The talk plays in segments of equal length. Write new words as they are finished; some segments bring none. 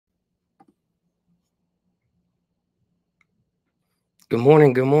Good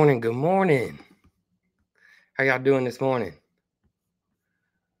morning, good morning, good morning. How y'all doing this morning?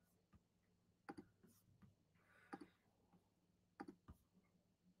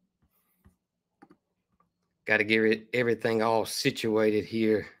 Got to get everything all situated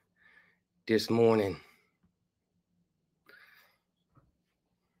here this morning.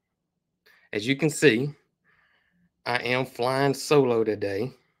 As you can see, I am flying solo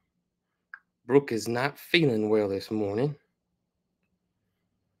today. Brooke is not feeling well this morning.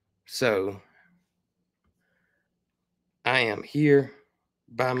 So I am here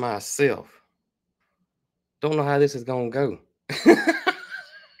by myself. Don't know how this is going to go.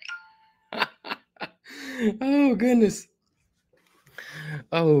 Oh goodness.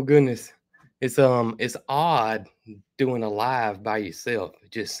 Oh goodness. It's odd doing a live by yourself.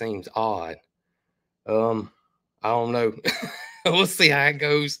 It just seems odd. I don't know. We'll see how it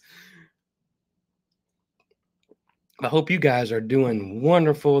goes. I hope you guys are doing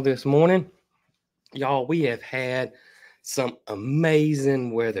wonderful this morning. Y'all, we have had some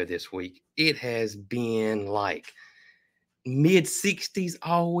amazing weather this week. It has been like mid 60s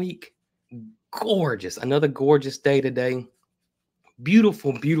all week. Gorgeous. Another gorgeous day today.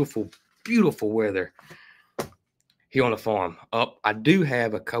 Beautiful, beautiful, beautiful weather here on the farm. I do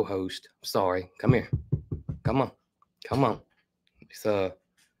have a co-host. Sorry. Come here. Come on. Come on.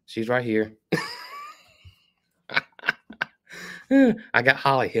 She's right here. I got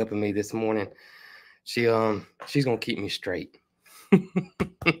Holly helping me this morning. She's gonna keep me straight.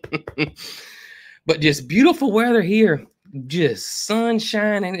 But just beautiful weather here, just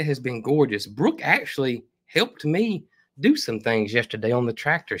sunshine, and it has been gorgeous. Brooke actually helped me do some things yesterday on the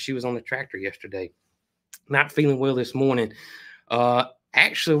tractor. She was on the tractor yesterday. Not feeling well this morning.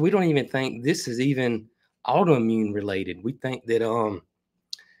 Actually, we don't even think this is even autoimmune related. We think that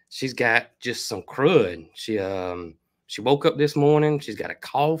she's got just some crud. She woke up this morning. She's got a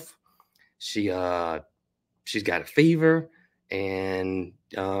cough. She's got a fever and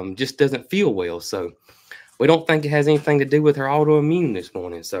just doesn't feel well. So we don't think it has anything to do with her autoimmune this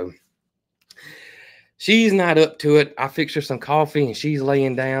morning. So she's not up to it. I fixed her some coffee and she's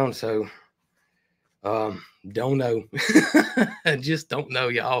laying down. So don't know. I just don't know,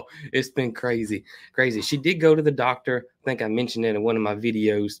 y'all. It's been crazy. She did go to the doctor. I think I mentioned it in one of my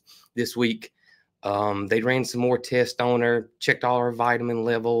videos this week. They ran some more tests on her, checked all her vitamin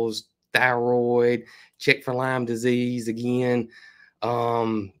levels, thyroid, checked for Lyme disease again.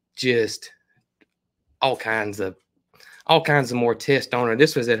 Just all kinds of more tests on her.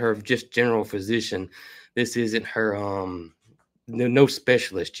 This was at her just general physician. This isn't her no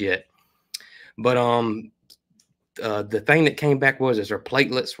specialist yet. But the thing that came back was her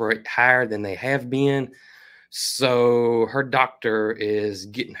platelets were higher than they have been. So her doctor is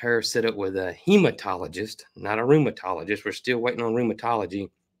getting her set up with a hematologist, not a rheumatologist. We're still waiting on rheumatology.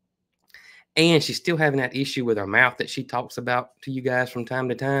 And she's still having that issue with her mouth that she talks about to you guys from time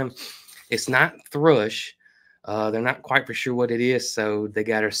to time. It's not thrush. They're not quite for sure what it is. So they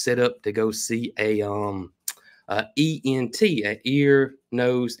got her set up to go see a ENT, an ear,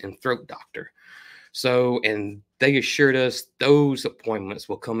 nose, and throat doctor. So, and they assured us those appointments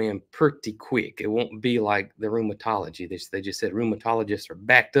will come in pretty quick. It won't be like the rheumatology. They just said rheumatologists are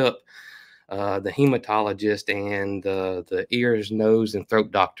backed up. The hematologist and the ears, nose, and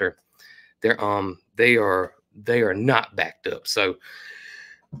throat doctor, they are not backed up. So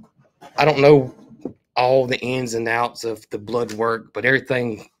I don't know all the ins and outs of the blood work, but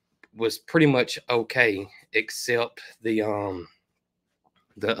everything was pretty much okay except the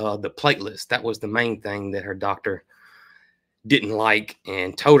platelets. That was the main thing that her doctor didn't like,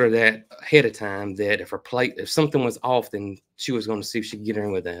 and told her that ahead of time that if something was off, then she was going to see if she could get her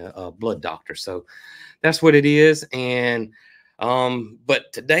in with a blood doctor. So that's what it is. And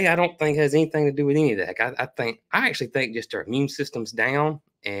but today I don't think has anything to do with any of that. I actually think just her immune system's down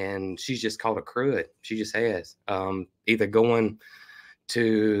and she's just caught a crud. She just has either going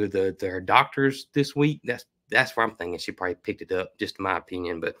to her doctors this week. That's where I'm thinking she probably picked it up, just in my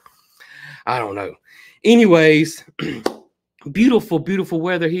opinion, but I don't know. Anyways, beautiful, beautiful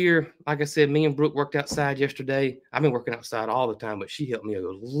weather here. Like I said, me and Brooke worked outside yesterday. I've been working outside all the time, but she helped me a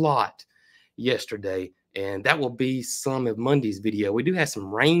lot yesterday. And that will be some of Monday's video. We do have some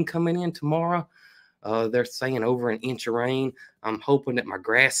rain coming in tomorrow. They're saying over an inch of rain. I'm hoping that my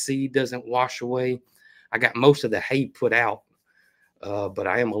grass seed doesn't wash away. I got most of the hay put out, but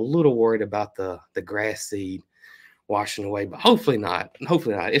I am a little worried about the grass seed washing away, but hopefully not.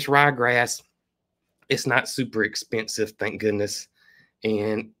 Hopefully not. It's ryegrass. It's not super expensive, thank goodness.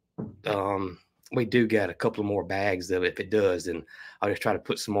 And we do get a couple of more bags of it. If it does, and I'll just try to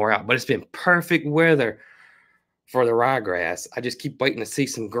put some more out. But it's been perfect weather for the ryegrass. I just keep waiting to see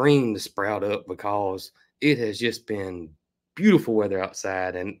some green to sprout up because it has just been beautiful weather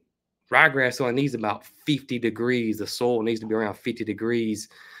outside. And ryegrass only needs about 50 degrees. The soil needs to be around 50 degrees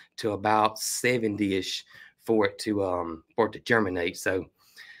to about 70-ish for it to germinate. So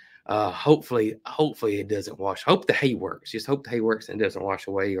hopefully it doesn't wash. Hope the hay works. Just hope the hay works and it doesn't wash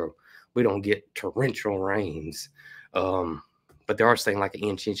away, or we don't get torrential rains. But they are saying like an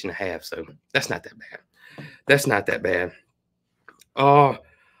inch and a half, so that's not that bad. That's not that bad.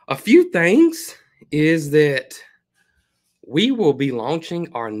 A few things is that we will be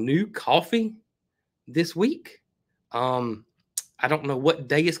launching our new coffee this week. I don't know what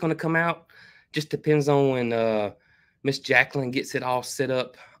day it's going to come out. Just depends on when Miss Jacqueline gets it all set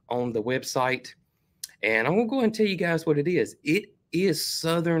up on the website. And I'm going to go ahead and tell you guys what it is. It is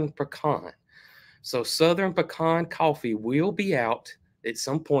Southern Pecan. So Southern Pecan coffee will be out at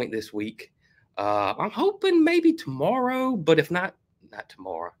some point this week. I'm hoping maybe tomorrow, but if not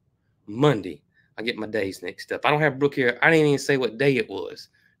tomorrow, Monday. I get my days mixed up. I don't have Brooke here. I didn't even say what day it was.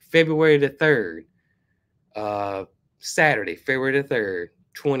 February the 3rd. Saturday, February the 3rd,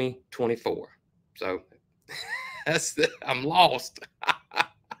 2024. So I'm lost.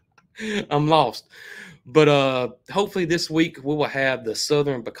 I'm lost. But hopefully this week we will have the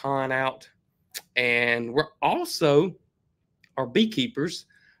Southern Pecan out. And we're also, our beekeepers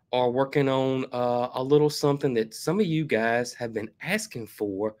are working on a little something that some of you guys have been asking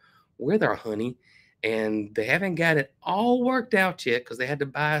for with our honey. And they haven't got it all worked out yet because they had to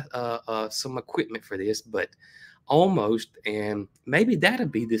buy some equipment for this, but almost. And maybe that'll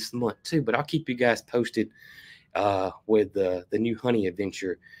be this month too. But I'll keep you guys posted with the new honey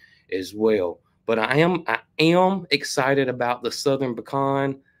adventure as well. But I am excited about the Southern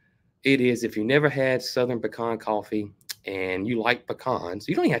Pecan. It is, if you never had Southern Pecan coffee and you like pecans,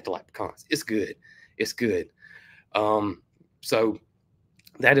 you don't even have to like pecans. It's good. It's good. So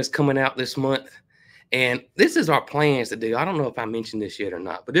that is coming out this month. And this is our plans to do. I don't know if I mentioned this yet or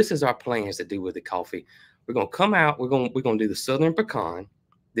not, but this is our plans to do with the coffee. We're going to come out. We're going to do the Southern Pecan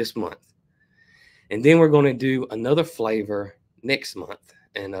this month. And then we're going to do another flavor next month.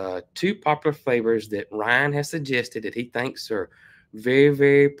 And two popular flavors that Ryan has suggested that he thinks are very,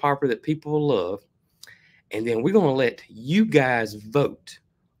 very popular that people love. And then we're going to let you guys vote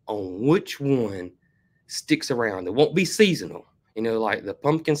on which one sticks around. It won't be seasonal. You know, like the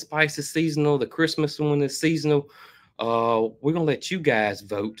pumpkin spice is seasonal, the Christmas one is seasonal. We're going to let you guys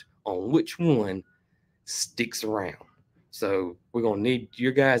vote on which one sticks around. So we're going to need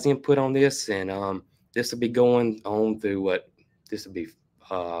your guys' input on this. And this will be going on through this will be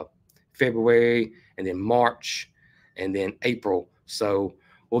February, and then March, and then April. So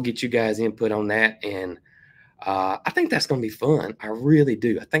we'll get you guys input on that. And I think that's going to be fun. I really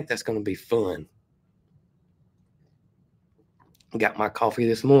do. I think that's going to be fun. Got my coffee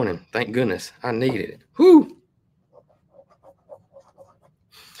this morning. Thank goodness. I needed it. Whew.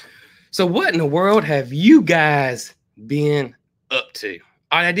 So what in the world have you guys been up to?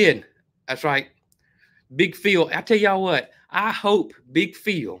 Oh, I did. That's right. Big Phil. I tell y'all what. I hope Big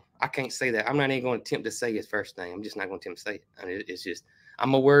Phil. I can't say that. I'm not even going to attempt to say his first name. I'm just not going to attempt to say it. I mean, it's just,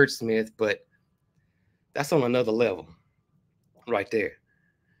 I'm a wordsmith, but that's on another level right there.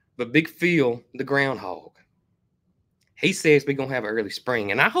 But Big Phil, the groundhog, he says we're going to have an early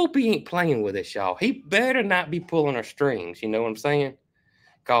spring. And I hope he ain't playing with us, y'all. He better not be pulling our strings. You know what I'm saying?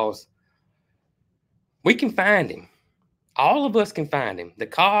 Because we can find him. All of us can find him. The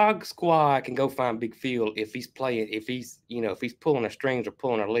Cog Squad can go find Big Phil if he's playing, if he's pulling our strings or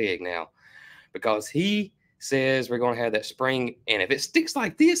pulling our leg now. Because he says we're going to have that spring. And if it sticks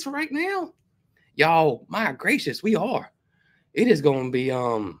like this right now, y'all, my gracious, we are. It is going to be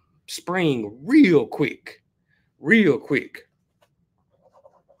spring real quick. Real quick.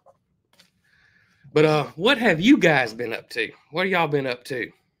 But what have you guys been up to? What have y'all been up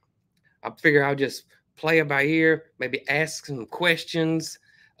to? I figure I'll just play it by ear, maybe ask some questions.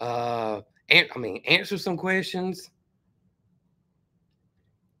 Answer some questions.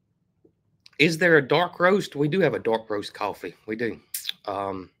 Is there a dark roast? We do have a dark roast coffee. We do.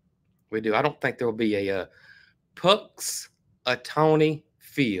 We do. I don't think there will be a Pucks a Tawny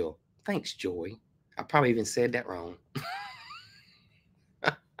Feel. Thanks, Joy. I probably even said that wrong.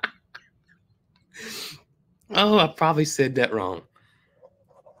 Oh, I probably said that wrong.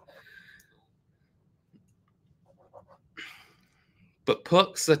 But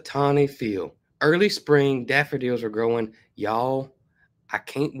Pucks a Tawny Feel. Early spring daffodils are growing. Y'all, I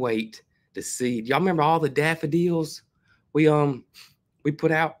can't wait to see. Y'all remember all the daffodils we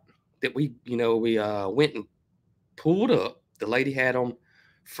put out that we went and pulled up. The lady had them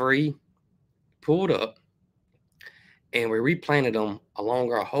free, pulled up. and we replanted them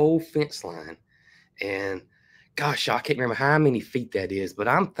along our whole fence line. And gosh, I can't remember how many feet that is, but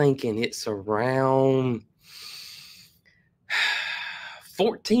I'm thinking it's around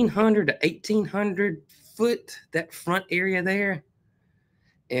 1,400 to 1,800 foot, that front area there.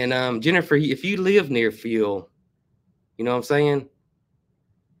 And Jennifer, if you live near Phil, you know what I'm saying?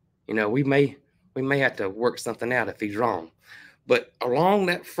 You know, we may have to work something out if he's wrong. But along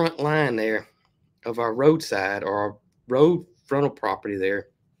that front line there of our roadside or our road frontal property there,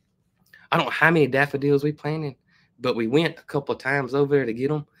 I don't know how many daffodils we planted, but we went a couple of times over there to get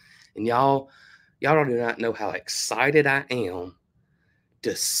them. And y'all do not know how excited I am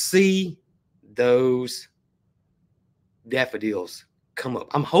to see those daffodils come up.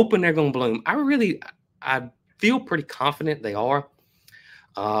 I'm hoping they're going to bloom. I feel pretty confident they are.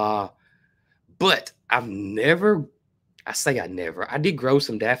 But I did grow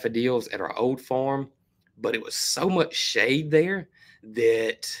some daffodils at our old farm, but it was so much shade there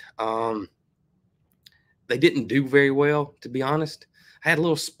that they didn't do very well, to be honest. I had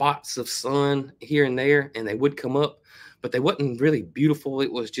little spots of sun here and there, and they would come up, but they wasn't really beautiful.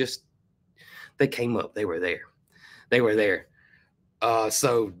 It was just, they came up. They were there. They were there.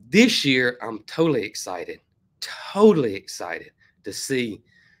 So this year, I'm totally excited to see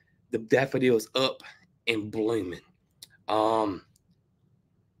the daffodils up and blooming.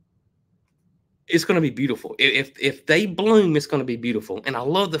 It's going to be beautiful. If they bloom, it's going to be beautiful. And I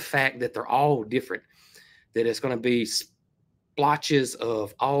love the fact that they're all different, that it's going to be splotches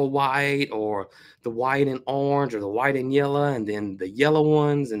of all white, or the white and orange, or the white and yellow, and then the yellow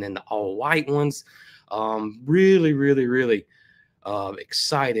ones, and then the all white ones. Really, really, really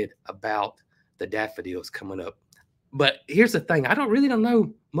excited about the daffodils coming up. But here's the thing. I don't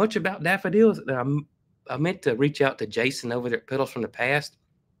know much about daffodils. I meant to reach out to Jason over there at Petals from the Past.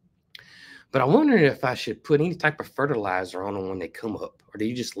 But I'm wondering if I should put any type of fertilizer on them when they come up, or do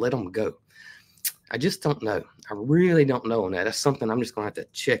you just let them go? I just don't know. I really don't know on that. That's something I'm just going to have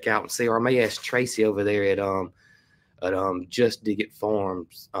to check out and see. Or I may ask Tracy over there at Just Dig It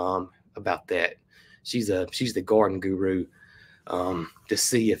Farms about that. She's the garden guru, to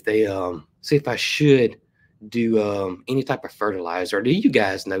see if I should do any type of fertilizer. Or do you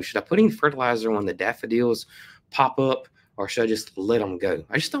guys know, should I put any fertilizer when the daffodils pop up, or should I just let them go?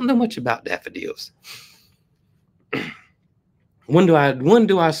 I just don't know much about daffodils. When do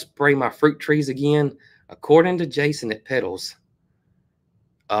I spray my fruit trees again? According to Jason at Petals,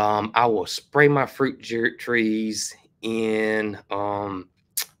 I will spray my fruit trees on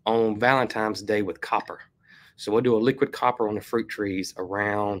Valentine's Day with copper. So we'll do a liquid copper on the fruit trees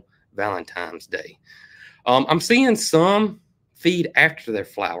around Valentine's Day. I'm seeing some feed after they're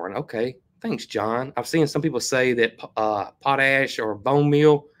flowering. Okay, thanks, John. I've seen some people say that potash or bone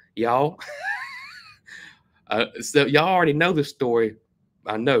meal, y'all. So y'all already know the story,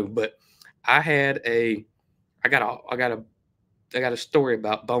 I know, but I got a story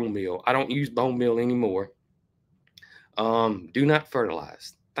about bone meal. I don't use bone meal anymore. Do not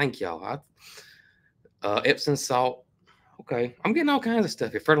fertilize. Thank y'all. Epsom salt. Okay, I'm getting all kinds of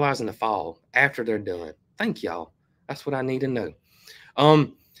stuff. You fertilize in the fall after they're done. Thank y'all. That's what I need to know.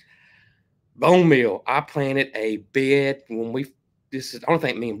 Bone meal. I planted a bed I don't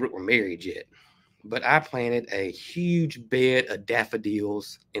think me and Brooke were married yet, but I planted a huge bed of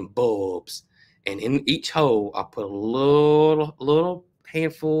daffodils and bulbs, and in each hole I put a little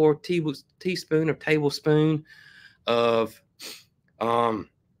handful or teaspoon or tablespoon of bone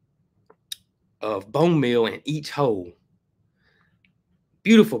meal in each hole.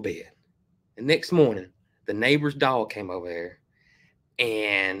 Beautiful bed. The next morning, the neighbor's dog came over there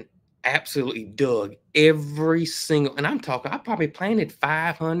and absolutely dug every single, and I'm talking, I probably planted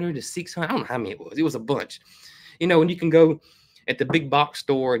 500 to 600. I don't know how many it was. It was a bunch. You know, when you can go at the big box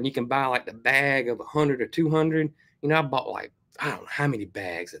store and you can buy like the bag of 100 or 200, you know, I bought like, I don't know how many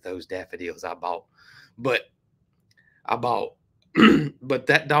bags of those daffodils I bought, but but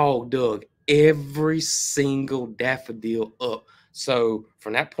that dog dug every single daffodil up. So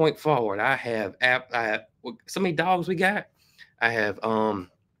from that point forward, I have so many dogs we got. I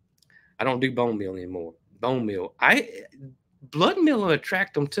don't do bone meal anymore. Bone meal, blood meal will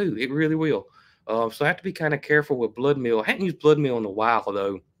attract them too. It really will. So I have to be kind of careful with blood meal. I hadn't used blood meal in a while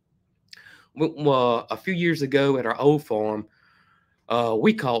though. A few years ago at our old farm,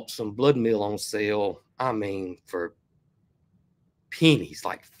 we caught some blood meal on sale. I mean, for pennies,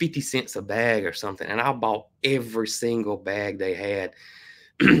 like 50 cents a bag or something. And I bought every single bag they had.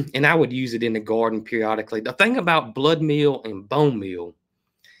 And I would use it in the garden periodically. The thing about blood meal and bone meal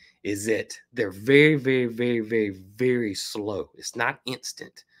is that they're very, very, very, very, very slow. It's not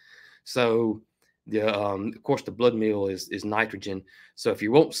instant. So Of course, the blood meal is nitrogen. So if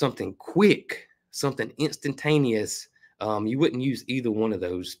you want something quick, something instantaneous, you wouldn't use either one of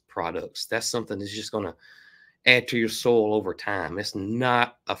those products. That's something that's just going to add to your soil over time. It's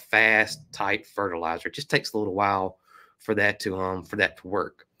not a fast, tight fertilizer. It just takes a little while for that to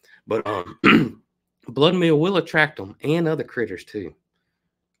work. But blood meal will attract them and other critters too.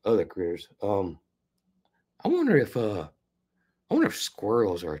 Other critters. I wonder if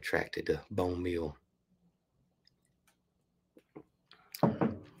squirrels are attracted to bone meal. I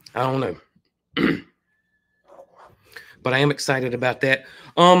don't know. But I am excited about that.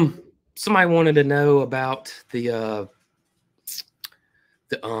 Somebody wanted to know about the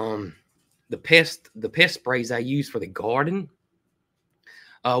pest sprays I use for the garden.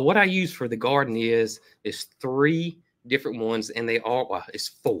 What I use for the garden is 3 different ones, and they are, well, it's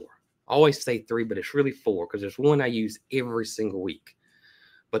 4. I always say 3, but it's really 4 because there's one I use every single week.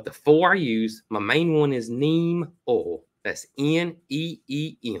 But the 4 I use, my main one is neem oil. That's Neem,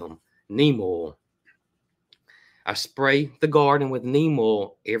 neem oil. I spray the garden with neem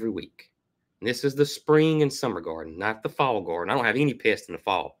oil every week. And this is the spring and summer garden, not the fall garden. I don't have any pests in the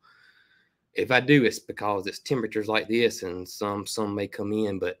fall. If I do, it's because it's temperatures like this and some may come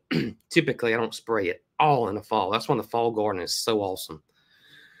in, but typically I don't spray it all in the fall. That's when the fall garden is so awesome.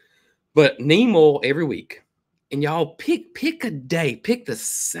 But neem oil every week. And y'all pick a day, pick the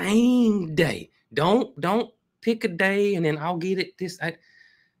same day. Don't pick a day and then I'll get it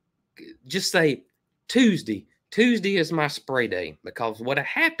just say Tuesday. Tuesday is my spray day, because what'll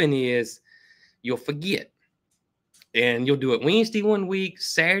happen is you'll forget. And you'll do it Wednesday one week,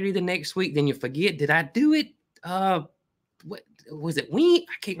 Saturday the next week, then you forget. Did I do it? What was it? I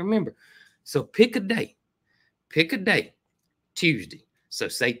can't remember. So pick a day. Pick a day. Tuesday. So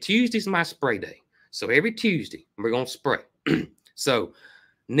say Tuesday's my spray day. So every Tuesday we're gonna spray. So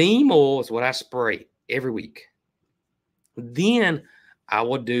neem oil is what I spray every week. Then I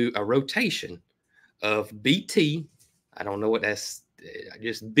will do a rotation of BT. I don't know what that's.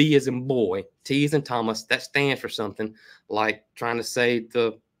 Just B as in boy, T as in Thomas. That stands for something, like trying to say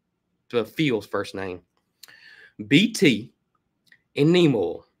the field's first name. BT and neem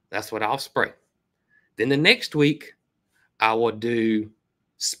oil. That's what I'll spray. Then the next week, I will do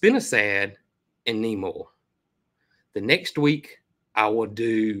spinosad and neem oil. The next week, I will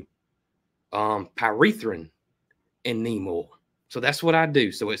do pyrethrin and neem oil. So that's what I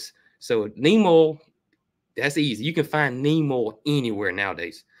do. So neem oil. That's easy. You can find neem oil anywhere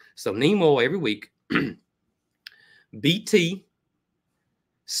nowadays. So neem oil every week. BT,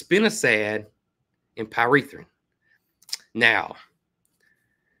 spinosad, and pyrethrin. Now,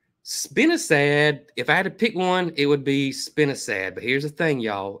 spinosad, if I had to pick one, it would be spinosad. But here's the thing,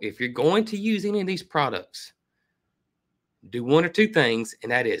 y'all. If you're going to use any of these products, do one or 2 things,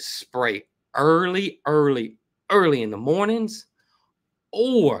 and that is spray early in the mornings.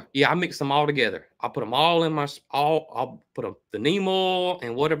 Or, I mix them all together. I'll put them all in I'll put the neem oil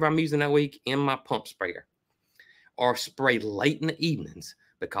and whatever I'm using that week in my pump sprayer. Or spray late in the evenings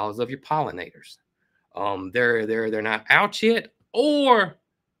because of your pollinators. They're not out yet, or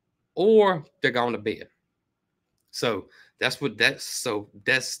they're gone to bed. So that's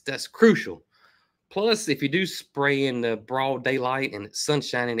crucial. Plus, if you do spray in the broad daylight and it's sun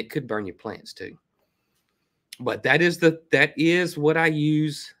shining, it could burn your plants too. But that is what I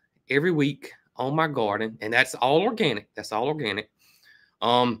use every week on my garden, and that's all organic.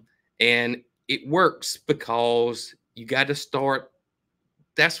 And it works because you got to start.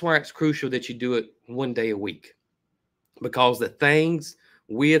 That's why it's crucial that you do it one day a week, because the things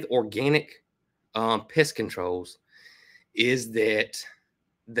with organic pest controls is that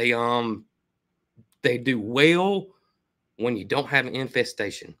they do well when you don't have an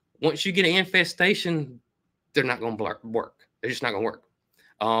infestation. Once you get an infestation, they're not going to work. They're just not going to work.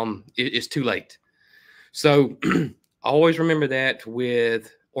 It's too late. So always remember that with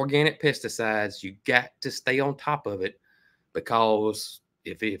organic pesticides, you got to stay on top of it, because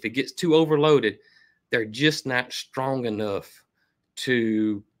if it gets too overloaded, they're just not strong enough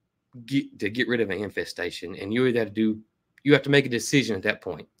to get rid of an infestation. And you have to make a decision at that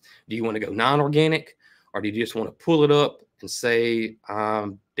point. Do you want to go non-organic, or do you just want to pull it up and say,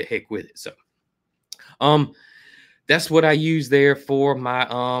 the heck with it? So that's what I use there for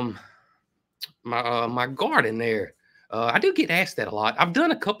my my garden there. I do get asked that a lot. I've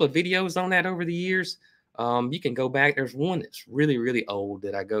done a couple of videos on that over the years. You can go back. There's one that's really, really old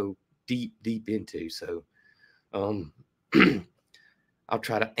that I go deep into. So I'll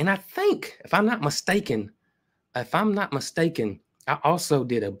try to. And I think, if I'm not mistaken, I also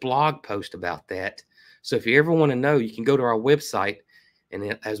did a blog post about that. So if you ever want to know, you can go to our website And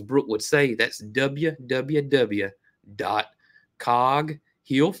then, as Brooke would say, that's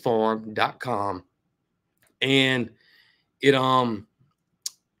www.coghillfarm.com. And it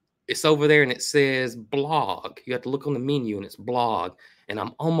it's over there and it says blog. You have to look on the menu and it's blog. And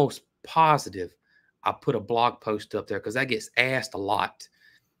I'm almost positive I put a blog post up there because that gets asked a lot.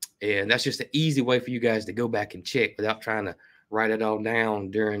 And that's just an easy way for you guys to go back and check without trying to write it all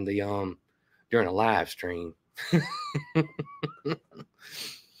down during a live stream.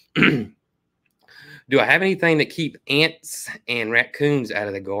 Do I have anything to keep ants and raccoons out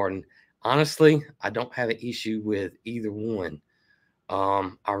of the garden? Honestly, I don't have an issue with either one.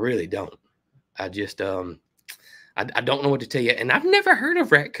 I really don't. I just I don't know what to tell you. And I've never heard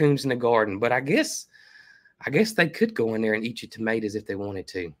of raccoons in the garden, but I guess they could go in there and eat your tomatoes if they wanted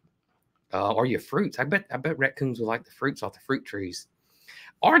to. Or your fruits. I bet raccoons will like the fruits off the fruit trees.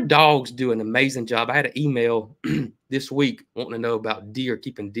 Our dogs do an amazing job. I had an email this week wanting to know about deer,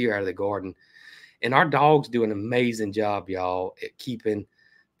 keeping deer out of the garden. And our dogs do an amazing job, y'all, at keeping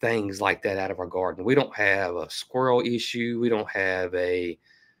things like that out of our garden. We don't have a squirrel issue. We don't have a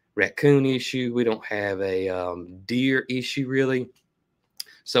raccoon issue. We don't have a deer issue, really.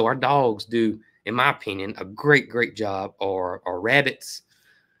 So our dogs do, in my opinion, a great job, or rabbits,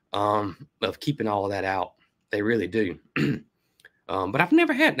 of keeping all of that out. They really do. But I've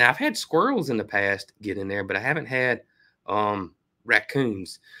never had, now I've had squirrels in the past get in there, but I haven't had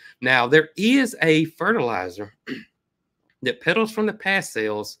raccoons. Now there is a fertilizer that Petals from the Past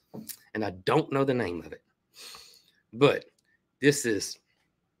sells, and I don't know the name of it, but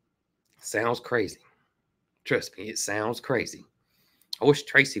sounds crazy. Trust me, it sounds crazy. I wish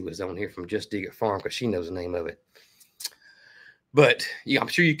Tracy was on here from Just Dig It Farm because she knows the name of it. But yeah, I'm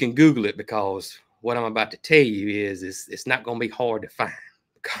sure you can Google it, because what I'm about to tell you is it's not going to be hard to find,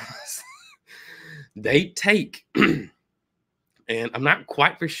 because they take, and I'm not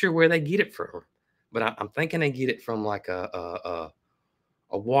quite for sure where they get it from, but I'm thinking they get it from like a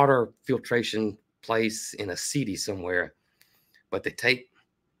water filtration place in a city somewhere. But they take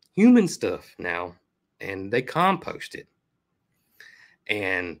human stuff now and they compost it.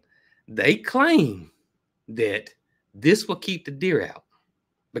 And they claim that this will keep the deer out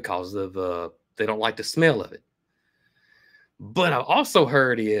because of they don't like the smell of it. But I've also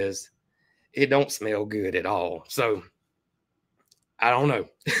heard is it don't smell good at all. So I don't know.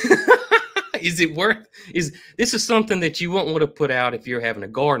 Is it worth? This is something that you won't want to put out if you're having a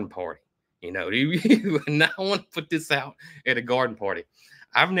garden party? You know, you would not want to put this out at a garden party.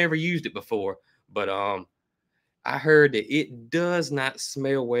 I've never used it before, but I heard that it does not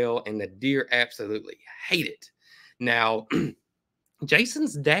smell well, and the deer absolutely hate it. Now,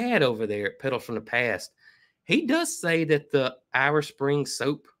 Jason's dad over there at Petals from the Past, he does say that the Irish Spring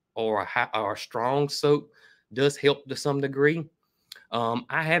soap or a strong soap does help to some degree.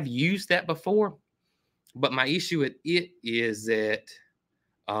 I have used that before, but my issue with it is that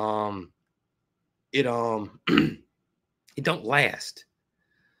it it don't last.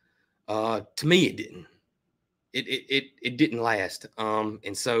 To me, it didn't. It didn't last.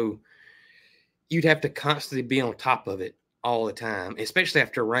 And so you'd have to constantly be on top of it all the time, especially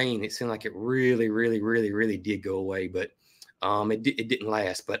after rain. It seemed like it really did go away, but it didn't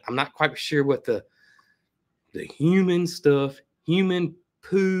last. But I'm not quite sure what the human stuff, human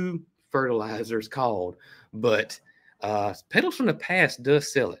poo fertilizer is called. But Petals from the Past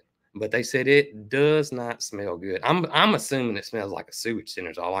does sell it, but they said it does not smell good. I'm assuming it smells like a sewage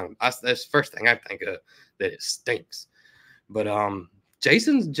center. That's the first thing I think of, that it stinks. But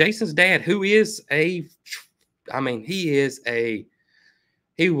Jason's dad, who is he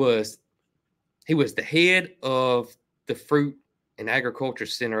was the head of the fruit and agriculture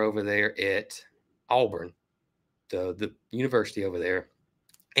center over there at Auburn, the university over there,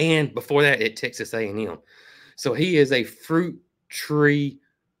 and before that at Texas A&M. So he is a fruit tree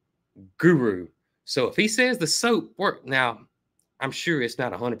guru. So if he says the soap work, now I'm sure it's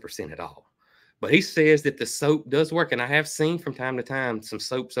not 100% at all, but he says that the soap does work. And I have seen from time to time some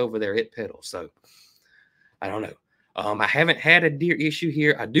soaps over there at Petals. So I don't know. I haven't had a deer issue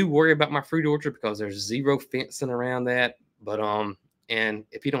here. I do worry about my fruit orchard because there's zero fencing around that. But and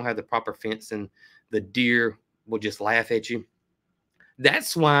if you don't have the proper fencing, the deer will just laugh at you.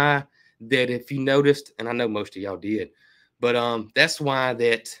 That's why that, if you noticed, and I know most of y'all did, but that's why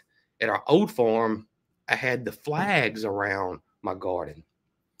that at our old farm, I had the flags around my garden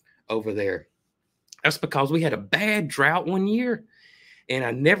over there. That's because we had a bad drought one year, and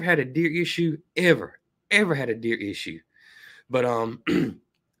I never had a deer issue, ever had a deer issue. But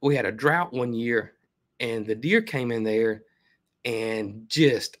we had a drought one year, and the deer came in there and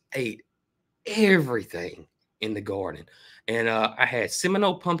just ate everything. in the garden. And I had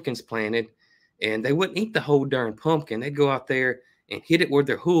Seminole pumpkins planted, and they wouldn't eat the whole darn pumpkin. They'd go out there and hit it with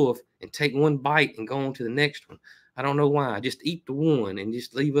their hoof and take one bite and go on to the next one. I don't know why. Just eat the one and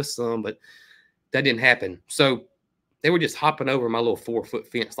just leave us some, but that didn't happen. So they were just hopping over my little 4-foot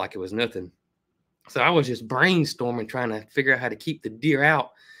fence like it was nothing. So I was just brainstorming, trying to figure out how to keep the deer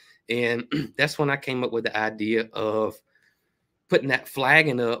out. And that's when I came up with the idea of putting that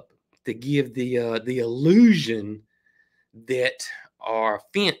flagging up to give the illusion that our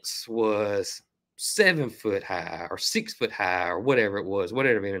fence was 7 foot high or 6 foot high or whatever it was,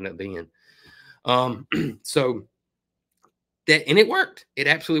 whatever it ended up being. So that, and it worked. It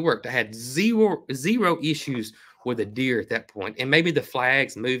absolutely worked. I had zero issues with a deer at that point. And maybe the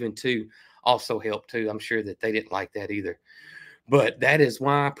flags moving too also helped too. I'm sure that they didn't like that either. But that is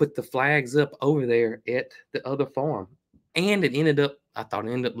why I put the flags up over there at the other farm. And it ended up, I thought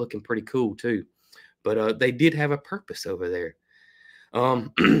it ended up looking pretty cool too. But they did have a purpose over there.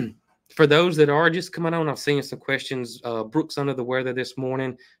 For those that are just coming on, I've seen some questions. Brooke's under the weather this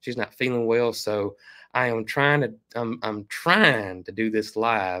morning. She's not feeling well, so I am trying to. I'm trying to do this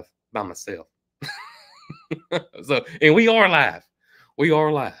live by myself. So, and we are live. We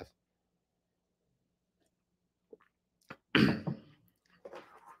are live.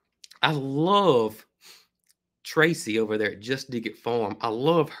 I love Tracy over there at Just Dig It Farm. I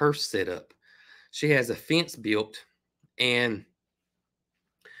love her setup. She has a fence built, and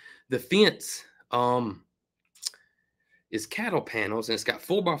the fence is cattle panels, and it's got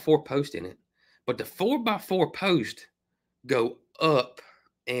 4x4 posts in it. But the 4x4 posts go up,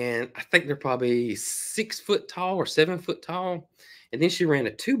 and I think they're probably 6 foot tall or 7 foot tall. And then she ran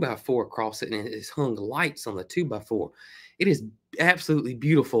a 2x4 across it, and it's hung lights on the 2x4. It is absolutely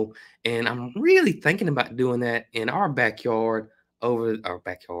beautiful, and I'm really thinking about doing that in our backyard. Over our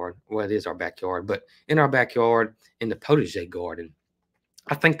backyard, well, it is our backyard, but in our backyard in the potager garden.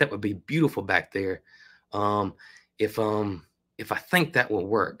 I think that would be beautiful back there. If I think that will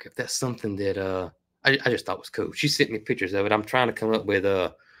work, if that's something that I just thought was cool. She sent me pictures of it. I'm trying to come up with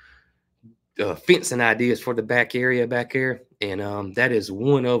fencing ideas for the back area back there, and that is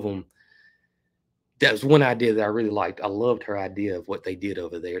one of them. That was one idea that I really liked. I loved her idea of what they did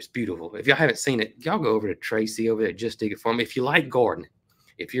over there. It's beautiful. If y'all haven't seen it, y'all go over to Tracy over there, Just Dig It Farm. If you like gardening,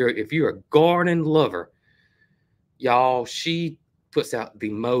 if you're a garden lover, y'all, she puts out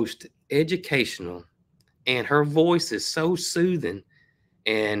the most educational, and her voice is so soothing,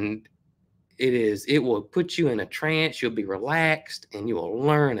 and it will put you in a trance. You'll be relaxed, and you will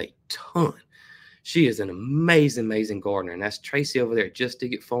learn a ton. She is an amazing gardener, and that's Tracy over there at Just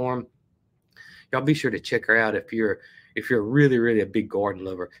Dig It Farm. Y'all be sure to check her out if you're really a big garden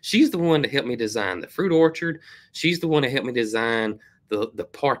lover. She's the one that helped me design the fruit orchard. She's the one that helped me design the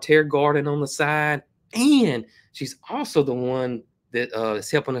parterre garden on the side, and she's also the one that is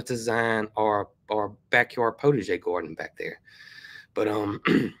helping us design our backyard potager garden back there. But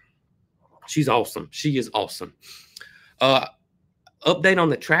she's awesome. She is awesome. Update on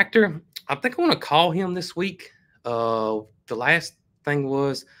the tractor. I think I want to call him this week. The last thing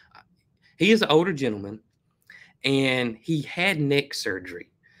was, he is an older gentleman, and he had neck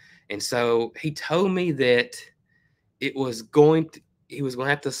surgery. And so he told me that he was going to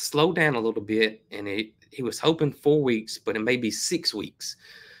have to slow down a little bit, and he was hoping 4 weeks, but it may be 6 weeks.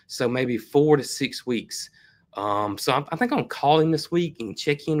 So maybe 4 to 6 weeks. So I think I'm calling this week and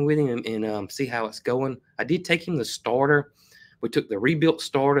check in with him and see how it's going. I did take him the starter. We took the rebuilt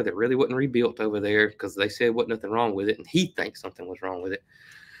starter that really wasn't rebuilt over there because they said wasn't nothing wrong with it, and he thinks something was wrong with it.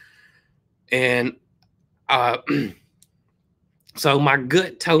 And so my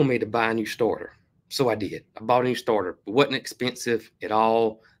gut told me to buy a new starter. So I did. I bought a new starter. It wasn't expensive at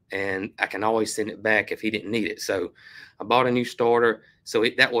all, and I can always send it back if he didn't need it. So I bought a new starter. So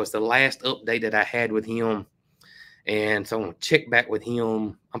that was the last update that I had with him. And so I'm going to check back with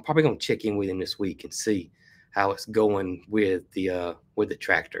him. I'm probably going to check in with him this week and see how it's going with the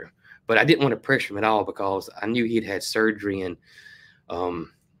tractor. But I didn't want to pressure him at all because I knew he'd had surgery, and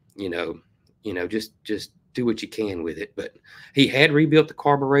just do what you can with it. But he had rebuilt the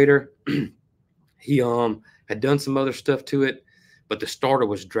carburetor. He had done some other stuff to it, but the starter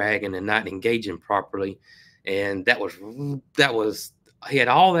was dragging and not engaging properly. And that was he had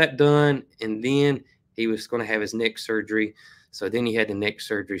all that done, and then he was going to have his neck surgery. So then he had the neck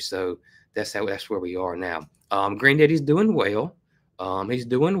surgery. So that's where we are now. Granddaddy's doing well. He's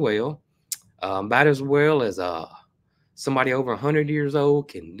doing well, about as well as somebody over 100 years old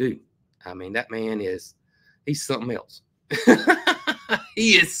can do. I mean, that man he's something else.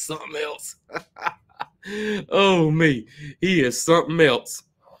 He is something else. Oh, me. He is something else.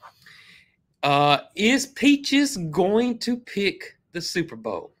 Is Peaches going to pick the Super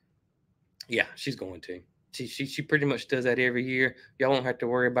Bowl? Yeah, she's going to. She pretty much does that every year. Y'all won't have to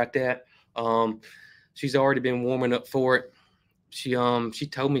worry about that. She's already been warming up for it. She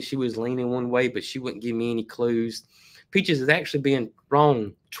told me she was leaning one way, but she wouldn't give me any clues. Peaches has actually been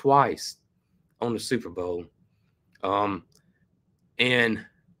wrong twice on the Super Bowl. And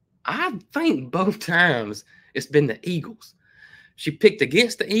I think both times it's been the Eagles. She picked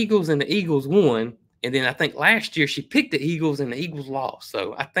against the Eagles and the Eagles won. And then I think last year she picked the Eagles and the Eagles lost.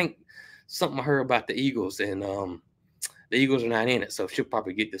 So I think something I heard about the Eagles, and the Eagles are not in it. So she'll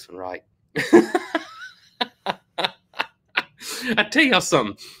probably get this one right. I tell y'all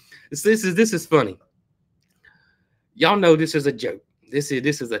something. This is funny. Y'all know this is a joke. This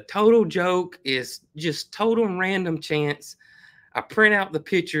is a total joke. It's just total random chance. I print out the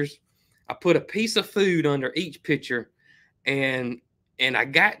pictures. I put a piece of food under each picture, and I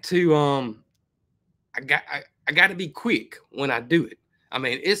got to I got to be quick when I do it. I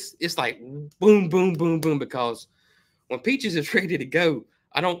mean, it's like boom, boom, boom, boom, because when Peaches is ready to go,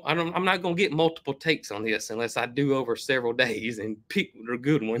 I'm not gonna get multiple takes on this unless I do over several days and pick a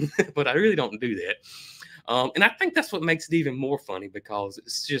good one. But I really don't do that. And I think that's what makes it even more funny, because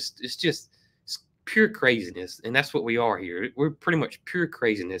it's pure craziness, and that's what we are here. We're pretty much pure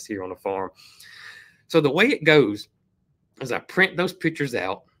craziness here on the farm. So the way it goes is I print those pictures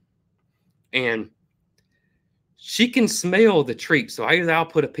out, and she can smell the treat. So I'll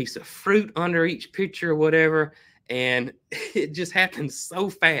put a piece of fruit under each picture or whatever, and it just happens so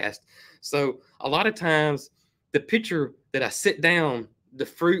fast. So a lot of times the picture that I sit down, the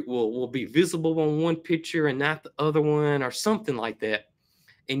fruit will be visible on one picture and not the other one, or something like that.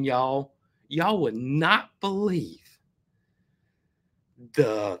 And y'all would not believe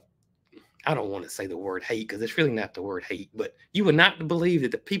I don't want to say the word hate, because it's really not the word hate, but you would not believe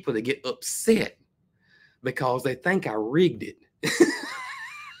that the people that get upset because they think I rigged it.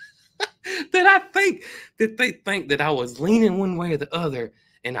 that they think that I was leaning one way or the other,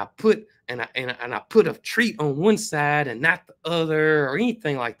 and I put a treat on one side and not the other, or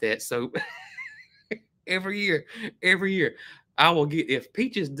anything like that. So every year, I will get, if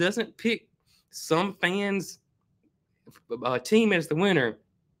Peaches doesn't pick some fans' team as the winner,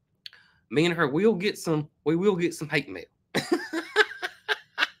 me and her will get some hate mail.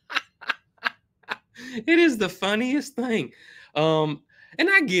 It is the funniest thing. And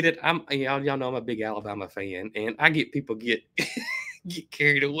I get it. Y'all know I'm a big Alabama fan, and I get people get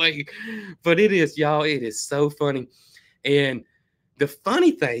carried away. But it is so funny. And the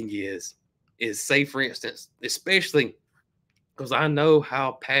funny thing is say, for instance, especially because I know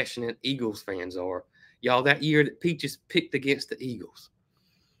how passionate Eagles fans are. Y'all, that year that Peaches picked against the Eagles,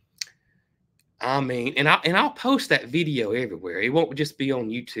 I mean, and I'll post that video everywhere. It won't just be on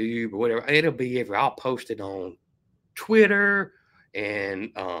YouTube or whatever. It'll be everywhere. I'll post it on Twitter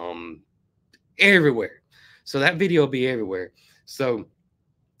and everywhere. So that video will be everywhere. So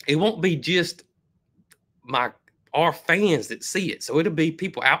it won't be just our fans that see it. So it'll be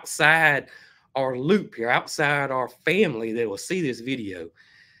people outside our loop here, outside our family, that will see this video.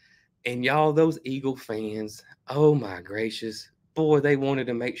 And y'all, those Eagle fans, oh my gracious, boy, they wanted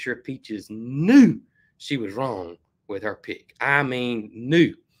to make sure Peaches knew she was wrong with her pick. I mean,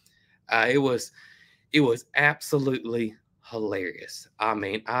 knew. It was absolutely hilarious. I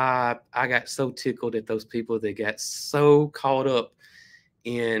mean, I got so tickled at those people that got so caught up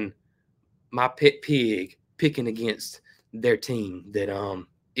in my pet pig picking against their team that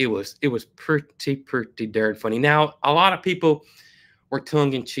it was pretty darn funny. Now, a lot of people were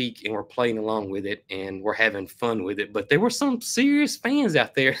tongue in cheek and were playing along with it and were having fun with it, but there were some serious fans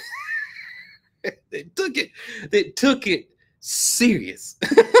out there that took it serious.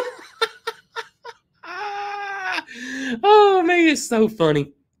 Oh man, it's so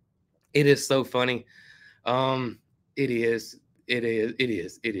funny. It is so funny. It is.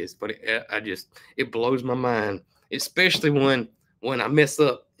 But it blows my mind, especially when I mess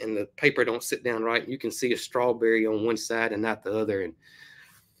up and the paper don't sit down right. You can see a strawberry on one side and not the other, and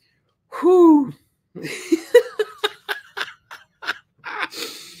whoo.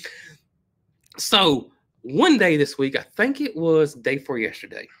 So one day this week, I think it was day 4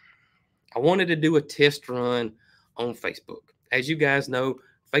 yesterday, I wanted to do a test run on Facebook. As you guys know,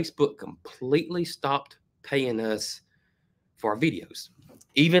 Facebook completely stopped paying us for our videos.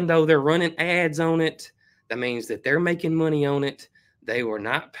 Even though they're running ads on it, that means that they're making money on it. They were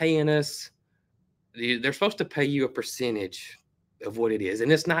not paying us. They're supposed to pay you a percentage of what it is.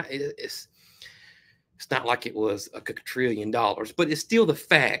 And it's not like it was a trillion dollars, but it's still the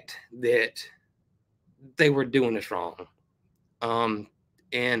fact that they were doing this wrong.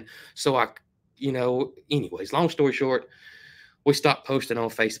 And so anyways, long story short, we stopped posting on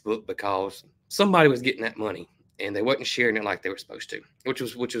Facebook because somebody was getting that money and they wasn't sharing it like they were supposed to, which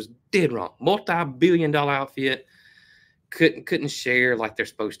was dead wrong. Multi-billion-dollar outfit couldn't share like they're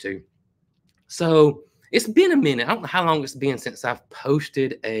supposed to. So it's been a minute. I don't know how long it's been since I've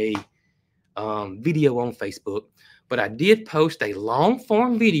posted a video on Facebook, but I did post a long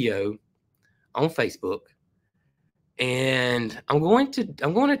form video on Facebook, and I'm going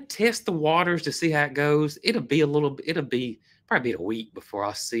to test the waters to see how it goes. It'll be probably a week before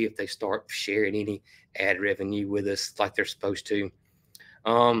I see if they start sharing any ad revenue with us like they're supposed to.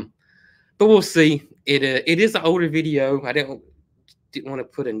 Um, but we'll see. It is an older video. I didn't want to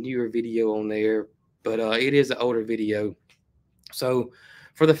put a newer video on there, but it is an older video. So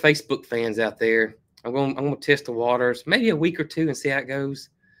for the Facebook fans out there, I'm going to test the waters maybe a week or two and see how it goes.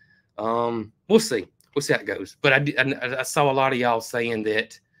 We'll see. We'll see how it goes. But I saw a lot of y'all saying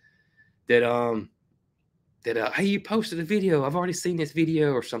that hey, you posted a video. I've already seen this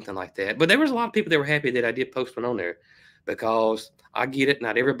video or something like that. But there was a lot of people that were happy that I did post one on there, because I get it.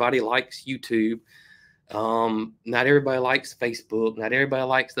 Not everybody likes YouTube. Not everybody likes Facebook. Not everybody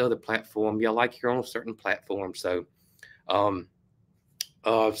likes the other platform. Y'all like your own certain platform. So I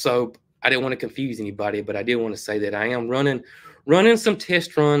didn't want to confuse anybody, but I did want to say that I am running some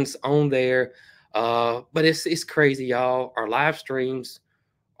test runs on there. But it's crazy, y'all. Our live streams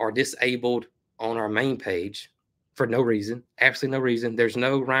are disabled on our main page for no reason, absolutely no reason. There's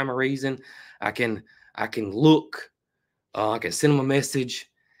no rhyme or reason. I can look, I can send them a message,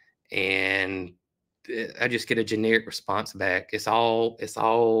 and I just get a generic response back. It's all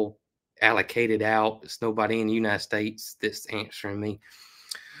allocated out. It's nobody in the United States that's answering me.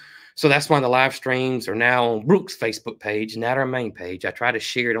 So that's why the live streams are now on Brooke's Facebook page, not our main page. I try to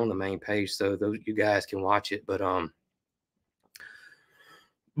share it on the main page so those you guys can watch it.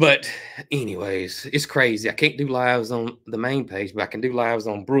 But anyways, it's crazy. I can't do lives on the main page, but I can do lives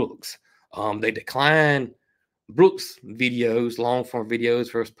on Brooke's. They decline Brooke's videos, long form videos,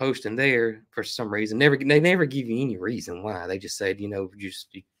 for us posting there for some reason. They never give you any reason why. They just said, it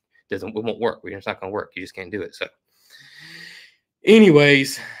won't work. It's not gonna work. You just can't do it. So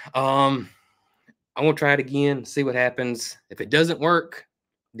anyways, I'm gonna try it again, see what happens. If it doesn't work,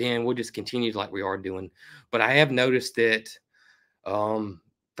 then we'll just continue like we are doing. But I have noticed that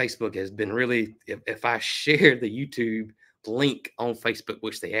Facebook has been really, if I share the YouTube link on Facebook,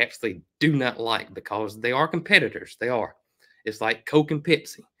 which they actually do not like because they are competitors. They are. It's like Coke and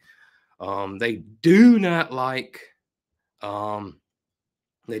Pepsi. They do not like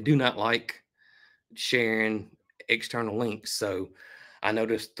sharing external links. So I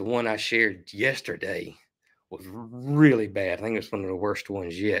noticed the one I shared yesterday was really bad. I think it's one of the worst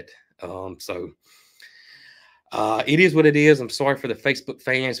ones yet. It is what it is. I'm sorry for the Facebook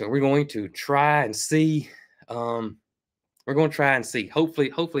fans, but we're going to try and see. Hopefully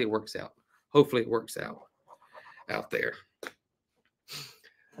it works out. Hopefully it works out there.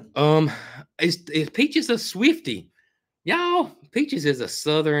 Is Peaches a Swiftie? Y'all, Peaches is a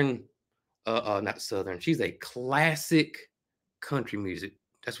Southern, not Southern. She's a classic country music.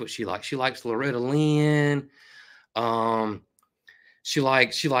 That's what she likes. She likes Loretta Lynn. She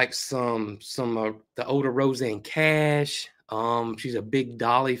likes some the older Roseanne Cash. She's a big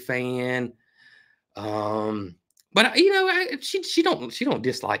Dolly fan. But she don't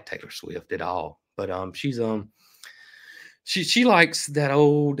dislike Taylor Swift at all. But she likes that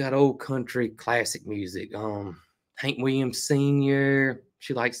old country classic music. Hank Williams Sr.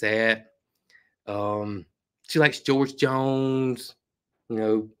 She likes that. She likes George Jones.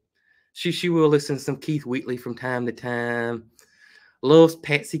 She will listen to some Keith Whitley from time to time. Loves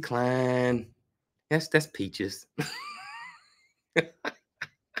Patsy Cline. That's Peaches.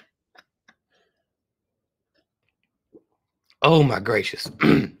 Oh my gracious.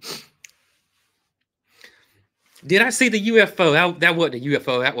 Did I see the UFO? That wasn't a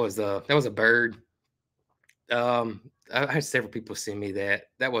UFO. That was a bird. I had several people send me that.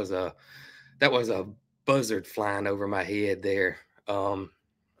 That was a buzzard flying over my head there.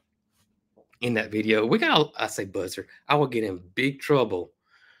 In that video, I say buzzard. I will get in big trouble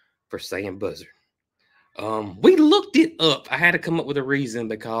for saying buzzard. We looked it up. I had to come up with a reason,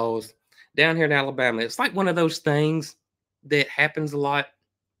 because down here in Alabama, it's like one of those things that happens a lot.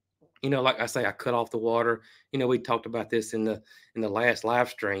 Like I say, I cut off the water. We talked about this in the last live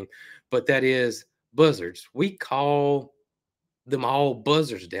stream, but that is buzzards. We call them all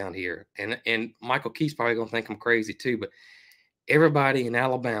buzzards down here. And Michael Keith's probably gonna think I'm crazy too, but everybody in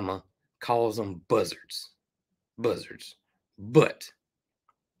Alabama calls them buzzards. Buzzards. But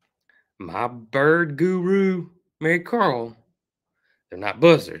my bird guru, Mary Carl, they're not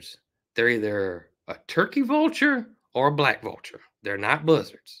buzzards. they're either a turkey vulture or a black vulture. They're not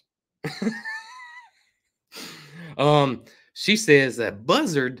buzzards. um, she says that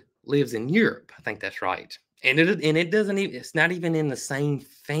buzzard lives in Europe. I think that's right. And it doesn't even, it's not even in the same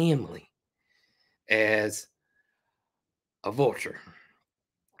family as a vulture.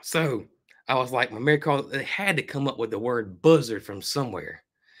 So I was like, my Mary Carl, they had to come up with the word buzzard from somewhere.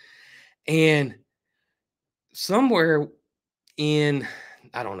 And somewhere in,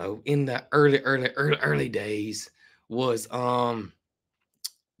 I don't know, in the early days was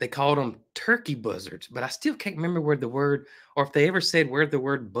they called them turkey buzzards, but I still can't remember where the word, or if they ever said where the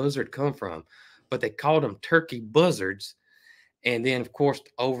word buzzard come from, but they called them turkey buzzards. And then of course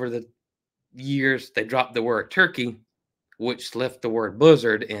over the years they dropped the word turkey, which left the word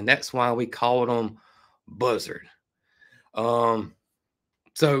buzzard, and that's why we called them buzzard. Um,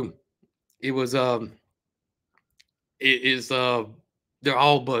 so it was it is they're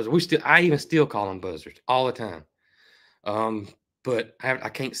all buzzards. I even still call them buzzards all the time. Um, but I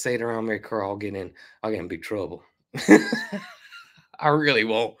can't say it around Mary Carl. I'll get in big trouble. I really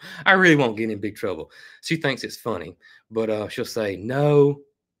won't. I really won't get in big trouble. She thinks it's funny, but she'll say, "No,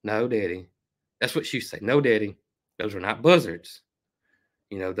 no, Daddy." That's what she say. "No, Daddy, those are not buzzards.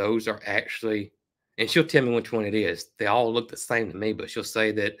 You know, those are actually." And she'll tell me which one it is. They all look the same to me, but she'll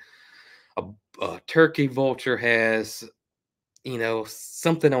say that a, a turkey vulture has,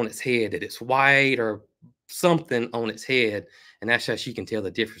 something on its head, that it's white or something on its head, and that's how she can tell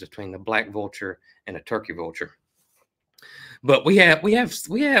the difference between the black vulture and a turkey vulture. But we have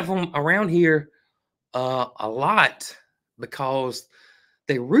them around here a lot because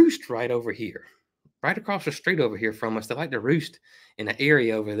they roost right over here, right across the street over here from us. They like to roost in the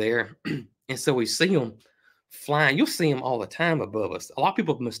area over there, and so we see them flying. You'll see them all the time above us. A lot of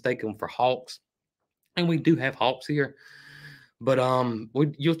people mistake them for hawks, and we do have hawks here, but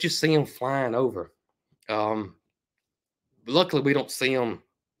you'll just see them flying over. Um, Luckily, we don't see them,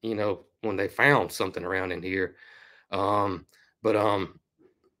 when they found something around in here. Um, but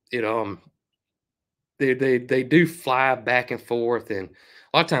it they do fly back and forth, and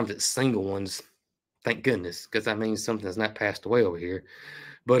a lot of times it's single ones. Thank goodness, because that means something's not passed away over here.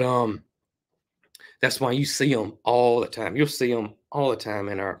 But that's why you see them all the time. You'll see them all the time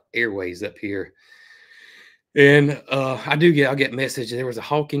in our airways up here. And I'll get messages. There was a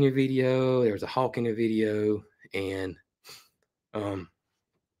hawk in your video. There was a hawk in your video, and um,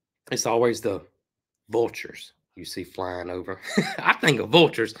 it's always the vultures you see flying over. I think of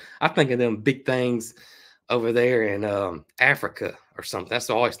vultures. I think of them big things over there in Africa or something. That's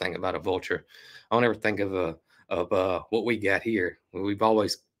the always think about a vulture. I don't ever think of what we got here. We've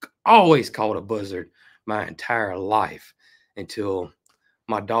always called a buzzard my entire life until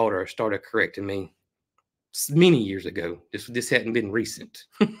my daughter started correcting me many years ago. This hadn't been recent.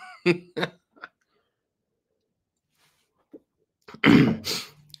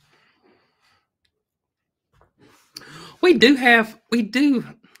 we do,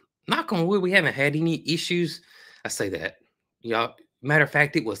 knock on wood, we haven't had any issues. I say that. Matter of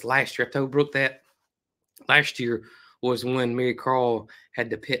fact, it was last year. I told Brooke that last year was when Mary Carl had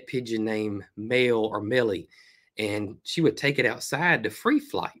the pet pigeon named Mel or Melly, and she would take it outside to free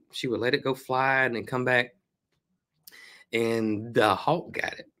flight. She would let it go fly and then come back, and the hawk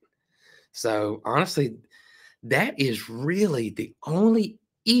got it. So honestly, that is really the only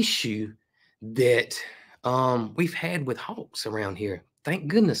issue that we've had with hawks around here. Thank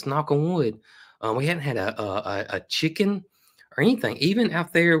goodness, knock on wood. We hadn't had a chicken or anything. Even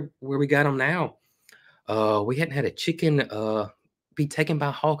out there where we got them now, we hadn't had a chicken be taken by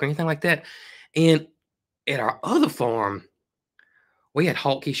a hawk or anything like that. And at our other farm, we had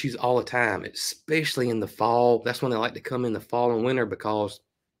hawk issues all the time, especially in the fall. That's when they like to come in the fall and winter because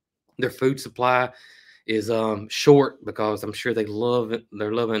their food supply is short, because I'm sure they love it.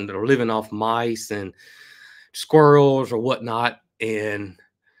 They're living off mice and squirrels or whatnot. And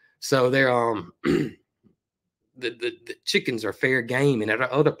so they're the chickens are fair game. And at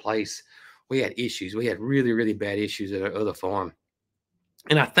our other place, we had issues. We had really, really bad issues at our other farm.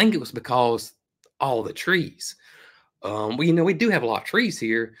 And I think it was because all the trees. We do have a lot of trees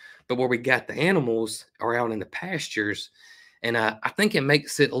here, but where we got the animals are out in the pastures, and I think it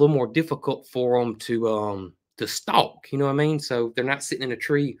makes it a little more difficult for them to stalk. You know what I mean? So they're not sitting in a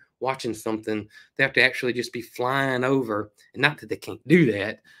tree watching something; they have to actually just be flying over. And not that they can't do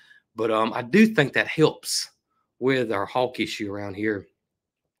that, but I do think that helps with our hawk issue around here.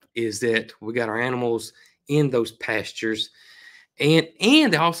 Is that we got our animals in those pastures, and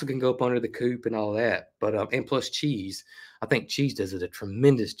they also can go up under the coop and all that. But and plus Cheese, I think Cheese does a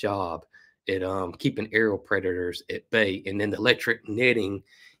tremendous job at keeping aerial predators at bay, and then the electric netting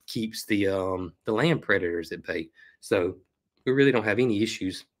keeps the land predators at bay. So we really don't have any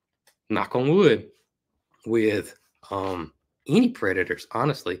issues, knock on wood, with any predators.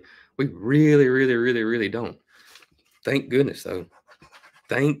 Honestly, we really, really, really, really don't. Thank goodness, though.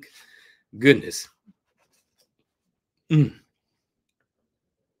 Thank goodness. Mm.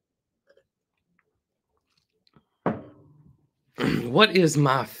 What is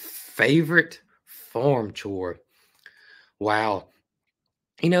my favorite farm chore? Wow.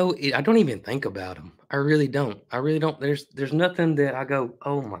 I don't even think about them. I really don't. I really don't. There's nothing that I go,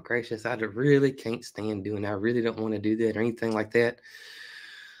 oh my gracious, really can't stand doing. I really don't want to do that or anything like that.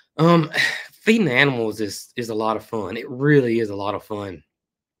 Um, Feeding animals is a lot of fun. It really is a lot of fun.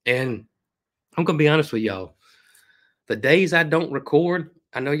 And I'm gonna be honest with y'all. The days I don't record,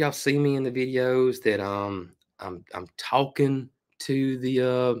 I know y'all see me in the videos that I'm talking to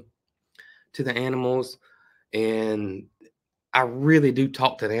the animals, and I really do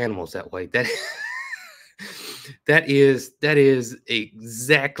talk to the animals that way. That is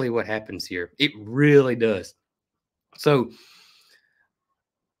exactly what happens here. It really does. So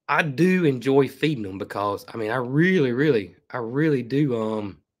I do enjoy feeding them because I mean I really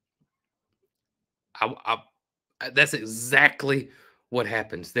do that's exactly what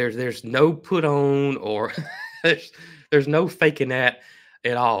happens. There's no put on or there's there's no faking that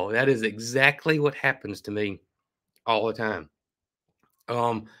at all. That is exactly what happens to me all the time.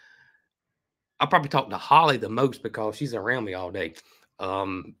 Um, I probably talk to Holly the most because she's around me all day.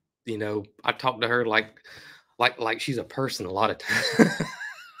 I talk to her like she's a person a lot of times.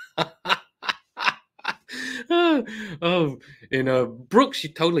 oh, and Brooke, she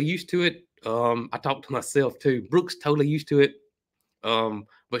totally used to it. I talk to myself too. Brooke's totally used to it.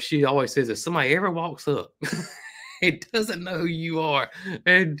 But she always says if somebody ever walks up, it doesn't know who you are,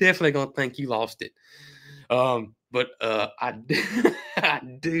 they're definitely gonna think you lost it. But I do, I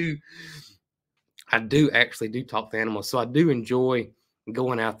do, I do actually do talk to animals, so I do enjoy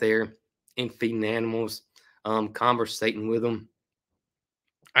going out there and feeding animals, conversating with them.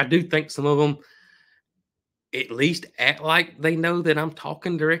 I do think some of them at least act like they know that I'm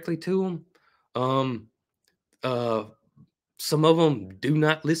talking directly to them. Um, uh, some of them do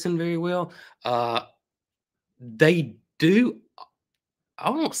not listen very well. Uh, they do. I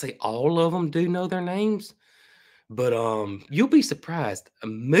won't say all of them do know their names, but you'll be surprised.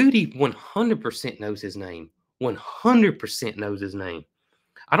 Moody 100% knows his name. 100% knows his name.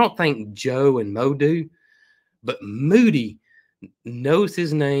 I don't think Joe and Mo do, but Moody knows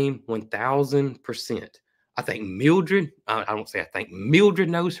his name 1000%. I think Mildred, I don't say I think Mildred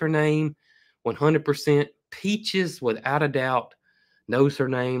knows her name 100%. Peaches, without a doubt, knows her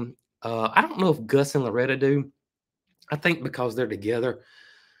name. I don't know if Gus and Loretta do. I think because they're together,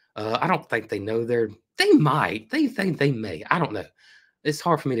 I don't think they know they might. They think they may. I don't know. It's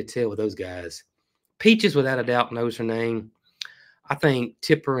hard for me to tell with those guys. Peaches, without a doubt, knows her name. I think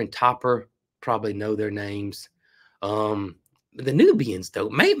Tipper and Topper probably know their names. The Nubians, though,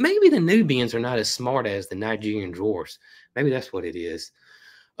 maybe the Nubians are not as smart as the Nigerian dwarfs. Maybe that's what it is.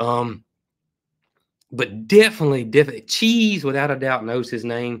 But definitely, Cheese, without a doubt, knows his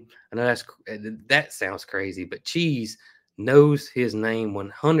name. I know that sounds crazy, but Cheese knows his name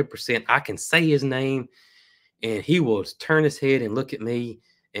 100%. I can say his name, and he will turn his head and look at me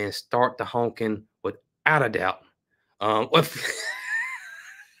and start the honking without a doubt. Well,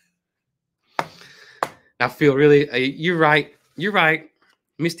 I feel really. You're right. You're right.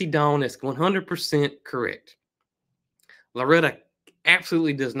 Misty Dawn is 100% correct. Loretta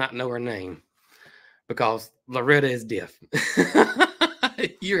absolutely does not know her name because Loretta is deaf.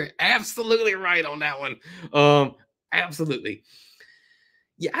 You're absolutely right on that one. Absolutely.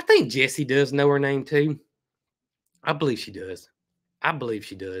 Yeah, I think Jessie does know her name too. I believe she does. I believe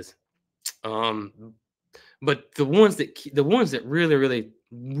she does. But the ones that really, really,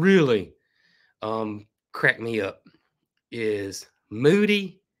 really crack me up is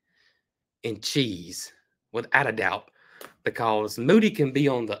Moody and Cheese, without a doubt, because Moody can be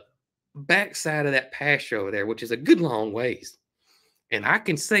on the backside of that pasture over there, which is a good long ways, and I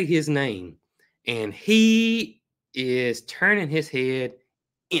can say his name, and he is turning his head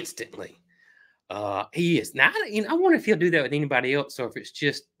instantly. He is now. I wonder if he'll do that with anybody else, or if it's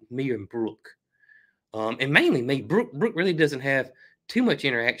just me and Brooke. And mainly me. Brooke really doesn't have too much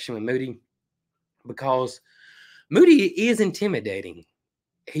interaction with Moody because Moody is intimidating.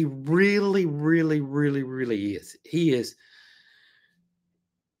 He really, really, really, really is. He is.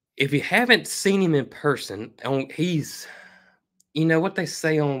 If you haven't seen him in person, he's, what they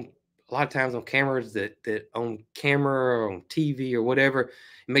say on a lot of times on cameras that on camera or on TV or whatever, it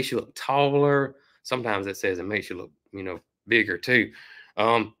makes you look taller. Sometimes it says it makes you look, bigger too.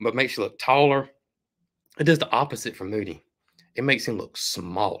 But makes you look taller. It does the opposite for Moody. It makes him look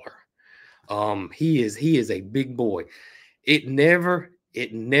smaller. He is a big boy. It never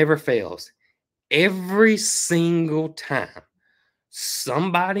fails. Every single time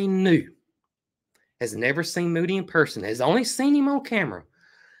somebody new has never seen Moody in person, has only seen him on camera,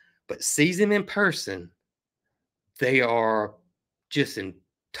 but sees him in person, they are just in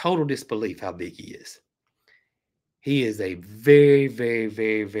total disbelief how big he is. He is a very, very,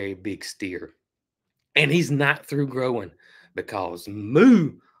 very, very big steer. And he's not through growing because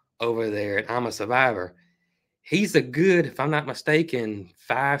Moo over there at I'm a Survivor, he's a good, if I'm not mistaken,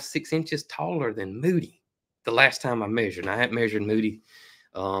 5, 6 inches taller than Moody. The last time I measured, and I haven't measured Moody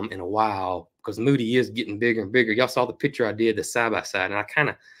in a while because Moody is getting bigger and bigger. Y'all saw the picture I did, the side by side, and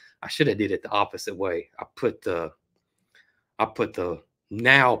I should have did it the opposite way. I put the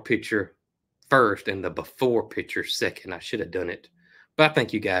now picture first and the before picture second. I should have done it, but I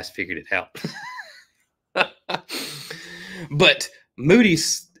think you guys figured it out. But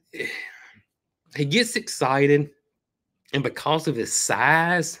Moody's, he gets excited, and because of his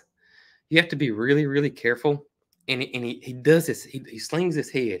size, you have to be really, really careful. And he does this. He slings his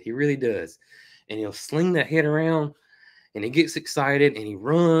head. He really does, and he'll sling that head around, and he gets excited, and he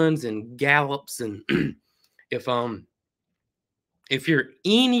runs and gallops. And if you're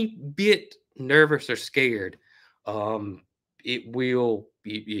any bit nervous or scared, it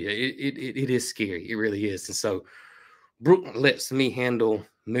is scary. It really is. And so Brooke lets me handle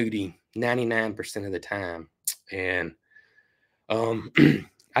Moody 99% of the time. And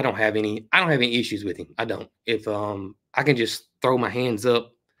I don't have any issues with him. I don't. If I can just throw my hands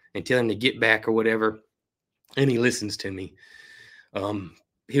up and tell him to get back or whatever, and he listens to me, he'll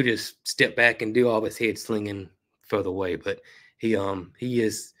just step back and do all his head slinging further away. But he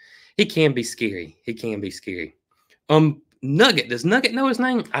can be scary. He can be scary. Nugget, does Nugget know his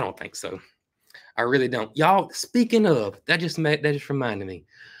name? I don't think so. I really don't. Y'all, speaking of, that just reminded me.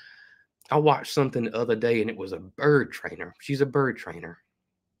 I watched something the other day, and it was a bird trainer. She's a bird trainer.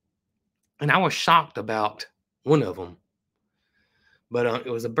 And I was shocked about one of them. But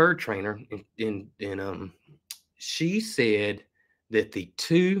it was a bird trainer, and she said that the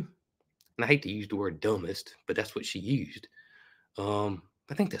two, and I hate to use the word dumbest, but that's what she used. I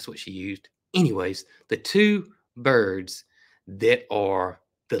think that's what she used. Anyways, the two birds that are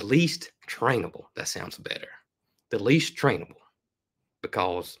the least trainable. That sounds better. The least trainable,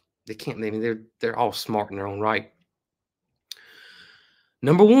 because they can't. I mean, they're all smart in their own right.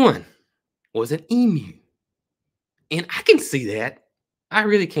 Number one was an emu, and I can see that. I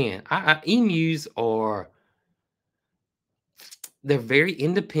really can. Emus they're very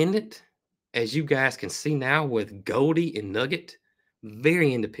independent, as you guys can see now with Goldie and Nugget.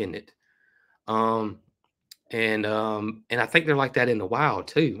 Very independent. And I think they're like that in the wild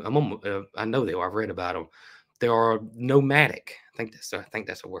too. I know they are. I've read about them. They are nomadic. I think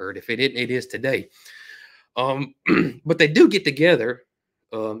that's a word. If it isn't, it is today. But they do get together.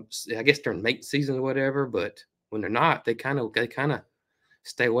 I guess during mate season or whatever. But when they're not, they kind of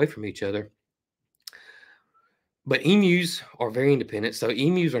stay away from each other. But emus are very independent. So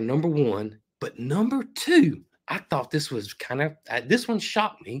emus are number one. But number two, I thought this was this one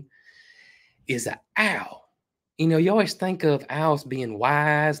shocked me, is an owl. You know, you always think of owls being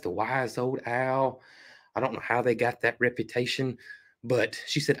wise, the wise old owl. I don't know how they got that reputation, but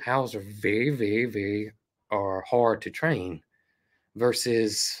she said owls are very, very, very hard to train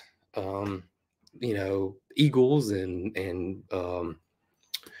versus, eagles and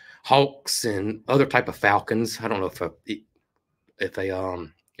hawks and other type of falcons. I don't know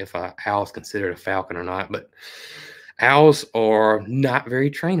if a owl is considered a falcon or not, but owls are not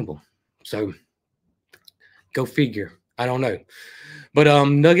very trainable. So go figure. I don't know. But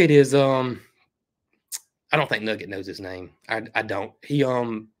Nugget is I don't think Nugget knows his name. I don't. He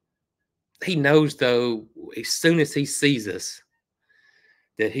knows though, as soon as he sees us,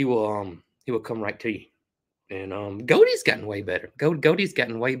 that he will come right to you. And Goldie's gotten way better. Goldie's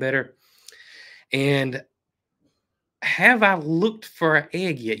gotten way better. And have I looked for an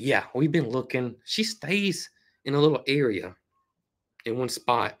egg yet? Yeah, we've been looking. She stays in a little area in one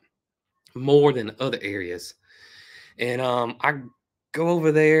spot more than other areas. And I go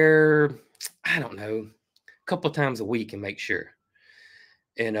over there, I don't know, a couple of times a week and make sure.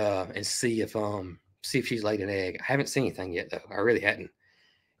 And see if she's laid an egg. I haven't seen anything yet though. I really hadn't.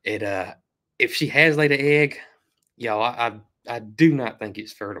 If she has laid an egg, y'all, I do not think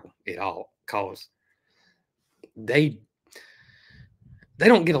it's fertile at all, because they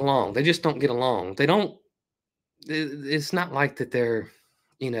don't get along. They just don't get along. It's not like that they're,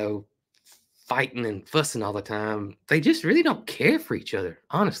 fighting and fussing all the time. They just really don't care for each other,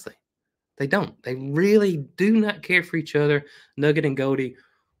 honestly. They don't. They really do not care for each other, Nugget and Goldie,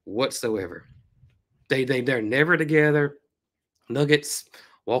 whatsoever. They're never together. Nugget's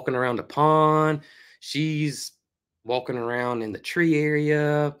walking around the pond. She's walking around in the tree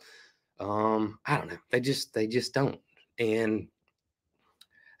area. I don't know. They just don't. And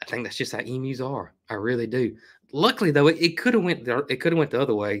I think that's just how emus are. I really do. Luckily though, it could have went the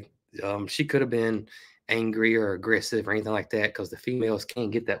other way. She could have been angry or aggressive or anything like that because the females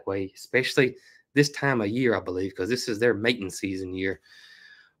can't get that way, especially this time of year, I believe, because this is their mating season year.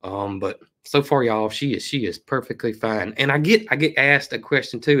 But so far, y'all, she is perfectly fine. And I get asked a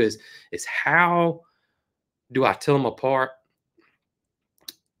question too: is how do I tell them apart?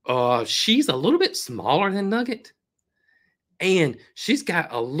 She's a little bit smaller than Nugget, and she's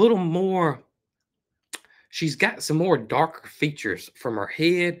got some more darker features from her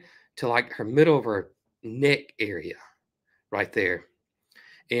head to like her middle of her neck area right there.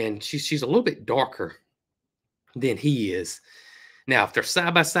 And she's a little bit darker than he is. Now, if they're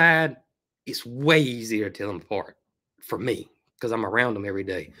side by side, it's way easier to tell them apart for me because I'm around them every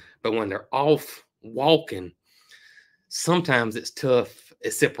day. But when they're off walking, sometimes it's tough,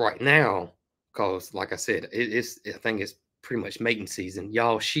 except right now, because like I said, I think it's pretty much mating season.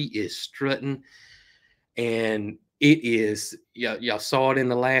 Y'all, she is strutting, and it is, y'all saw it in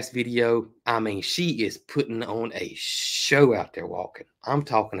the last video. I mean, she is putting on a show out there walking. I'm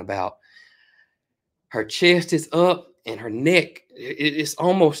talking about her chest is up and her neck, it's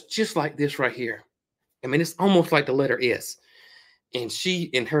almost just like this right here. I mean, it's almost like the letter S. And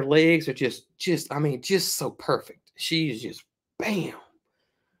her legs are I mean, just so perfect. She's just bam,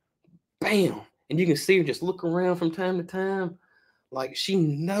 bam. And you can see her just look around from time to time. Like she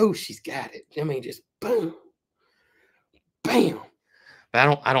knows she's got it. I mean, just boom, bam.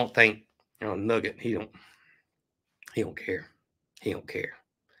 But I don't think, Nugget, he don't care. He don't care.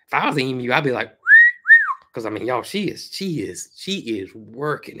 If I was an emu, I'd be like, because I mean, y'all, she is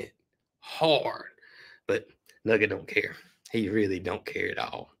working it hard. But Nugget don't care. He really don't care at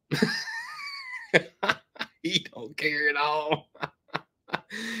all. He don't care at all.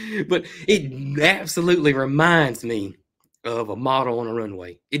 But it absolutely reminds me of a model on a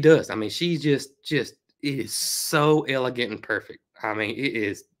runway. It does. I mean, she's just it is so elegant and perfect. I mean, it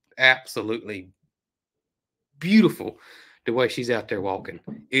is absolutely beautiful the way she's out there walking.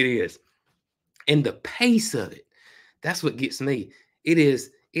 It is. And the pace of it, that's what gets me. It is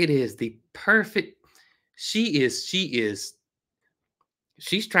the perfect. She's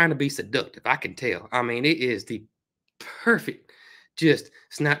trying to be seductive. I can tell. I mean, it is the perfect. Just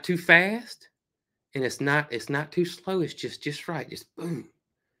it's not too fast, and it's not too slow. It's just right. Just boom,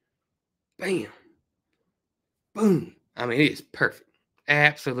 bam, boom. I mean, it is perfect.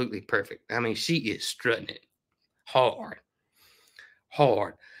 Absolutely perfect. I mean, she is strutting it hard,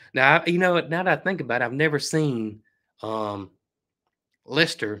 hard. Now, you know what? Now that I think about it, I've never seen um,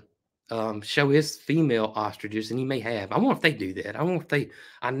 Lester show his female ostriches, and he may have. I wonder if they do that. I wonder if they.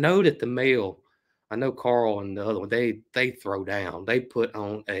 I know that the male. I know Carl and the other one. They throw down. They put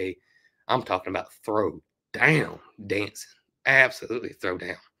on a. I'm talking about throw down dancing. Absolutely throw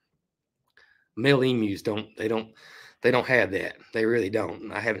down. Male emus don't. They don't have that. They really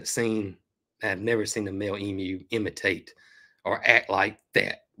don't. I haven't seen. I've never seen a male emu imitate or act like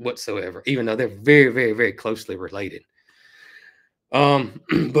that whatsoever. Even though they're very, very, very closely related.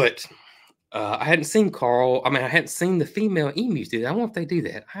 But I hadn't seen Carl. I mean, I hadn't seen the female emus do that. I wonder if they do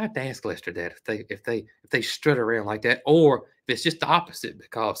that. I have to ask Lester that if they strut around like that, or if it's just the opposite.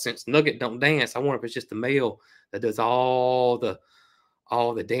 Because since Nugget don't dance, I wonder if it's just the male that does all the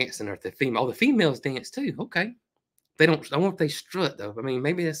dancing, or if the female. Oh, the females dance too. Okay, they don't. I wonder if they strut though. I mean,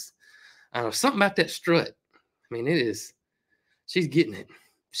 maybe that's I don't know something about that strut. I mean, it is. She's getting it.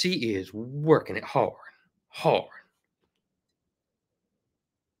 She is working it hard, hard.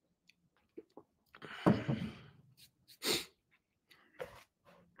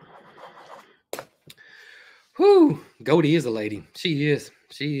 Whew, Goldie is a lady. She is.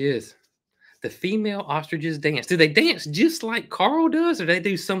 She is. The female ostriches dance. Do they dance just like Carl does, or they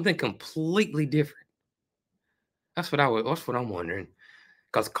do something completely different? That's what I'm wondering.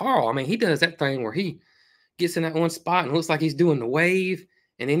 Because Carl, I mean, he does that thing where he gets in that one spot and looks like he's doing the wave,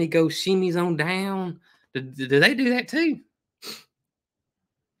 and then he goes shimmies on down. Do they do that too?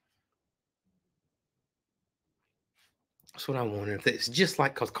 That's what I'm wondering. If it's just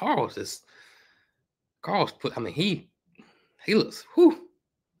like because Carl's put. I mean, he looks. Whew,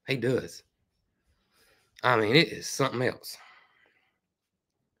 he does. I mean, it is something else.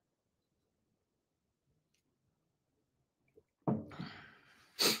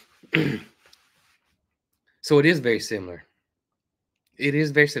 So it is very similar. It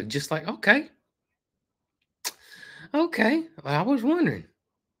is very similar. Just like, okay, okay. I was wondering.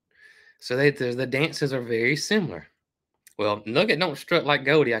 So the dances are very similar. Well, Nugget don't strut like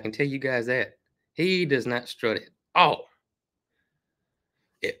Goldie. I can tell you guys that. He does not strut at all.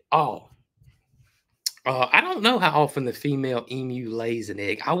 At all. I don't know how often the female emu lays an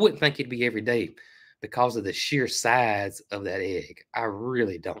egg. I wouldn't think it'd be every day because of the sheer size of that egg. I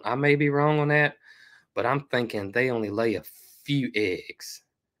really don't. I may be wrong on that, but I'm thinking they only lay a few eggs.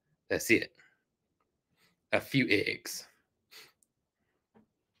 That's it. A few eggs.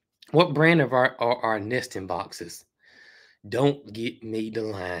 What brand of our nesting boxes? Don't get me the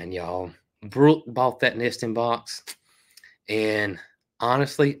line, y'all. Brooke bought that nesting box, and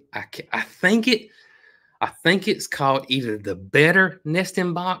honestly, I think it's called either the better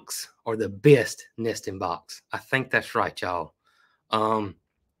nesting box or the best nesting box. I think that's right, y'all. Um,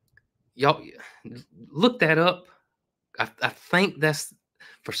 y'all look that up. I think that's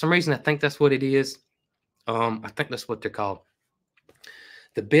for some reason I think that's what it is. I think that's what they're called.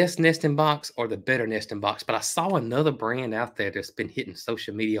 The best nesting box or the better nesting box. But I saw another brand out there that's been hitting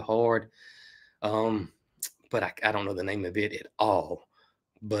social media hard. But I don't know the name of it at all.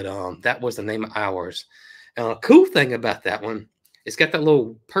 But that was the name of ours. Cool thing about that one, it's got that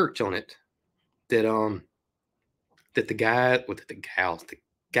little perch on it that that the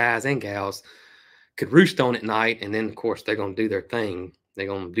guys and gals could roost on at night, and then of course they're gonna do their thing. They're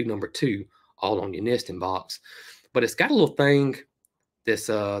gonna do number two all on your nesting box. But it's got a little thing that's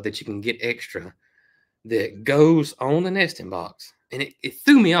that you can get extra that goes on the nesting box. And it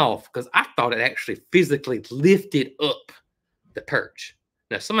threw me off because I thought it actually physically lifted up the perch.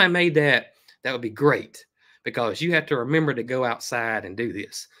 Now, if somebody made that, that would be great because you have to remember to go outside and do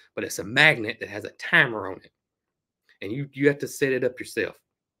this. But it's a magnet that has a timer on it. And you have to set it up yourself.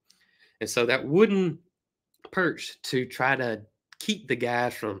 And so that wooden perch to try to keep the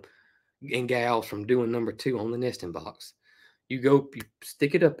guys from and gals from doing number two on the nesting box. You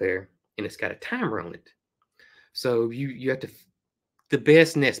stick it up there and it's got a timer on it. So you have to the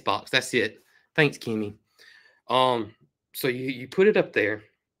best nest box. That's it. Thanks, Kimmy. So you put it up there,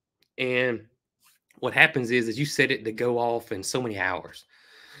 and what happens is you set it to go off in so many hours.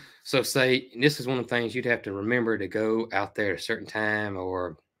 So say this is one of the things you'd have to remember to go out there at a certain time,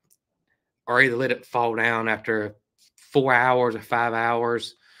 or either let it fall down after 4 hours or 5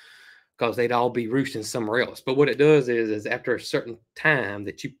 hours, because they'd all be roosting somewhere else. But what it does is after a certain time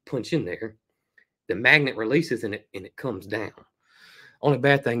that you punch in there, the magnet releases and it comes down. Only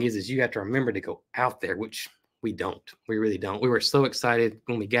bad thing is you have to remember to go out there, which we don't. We really don't. We were so excited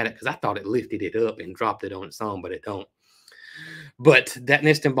when we got it because I thought it lifted it up and dropped it on its own, but it don't. But that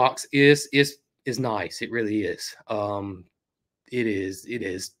nesting box is nice. It really is. It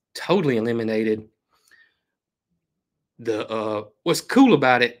is totally eliminated. What's cool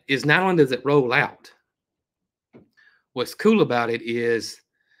about it is not only does it roll out. What's cool about it is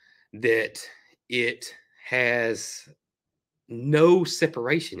that it has no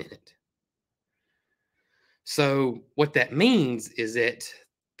separation in it. So what that means is that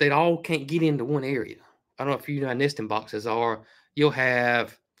they all can't get into one area. I don't know if you know how nesting boxes are. You'll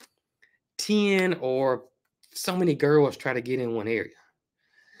have 10 or so many girls try to get in one area.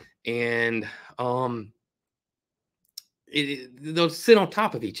 And they'll sit on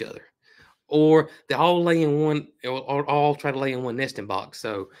top of each other. Or they all lay in one, or all try to lay in one nesting box.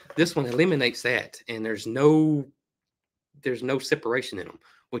 So this one eliminates that, and there's no separation in them,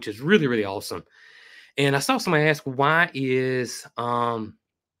 which is really, really awesome. And I saw somebody ask, why is it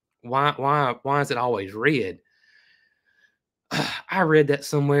always red? I read that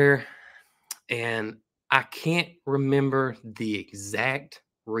somewhere, and I can't remember the exact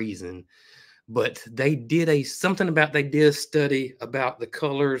reason, but they did a study about the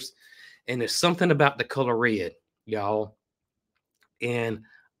colors, and there's something about the color red, y'all. And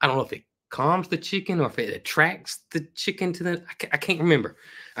I don't know if it calms the chicken or if it attracts the chicken to the. I can't remember.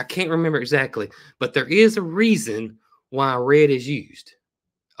 I can't remember exactly, but there is a reason why red is used.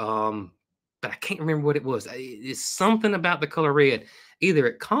 But I can't remember what it was. It's something about the color red. Either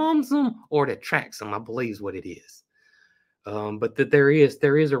it calms them or it attracts them, I believe is what it is. But that there is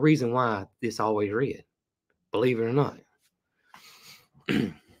a reason why this always red. Believe it or not.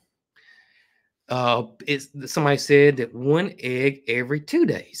 Somebody said that one egg every 2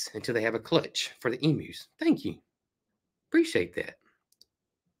 days until they have a clutch for the emus. Thank you. Appreciate that.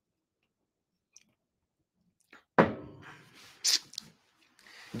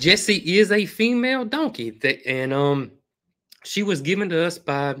 Jessie is a female donkey and she was given to us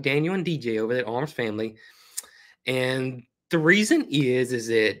by Daniel and DJ over at Arms Family. And The reason is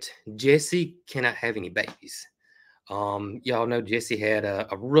that Jessie cannot have any babies. Y'all know Jessie had a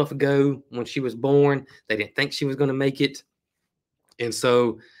rough go when she was born. They didn't think she was going to make it. And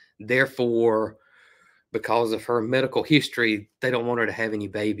so, therefore, because of her medical history, they don't want her to have any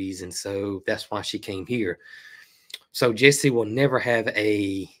babies. And so that's why she came here. So Jessie will never have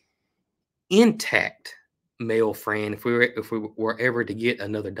a intact male friend. If we were ever to get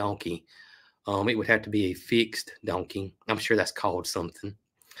another donkey, it would have to be a fixed donkey. I'm sure that's called something.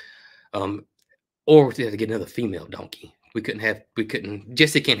 Or we have to get another female donkey.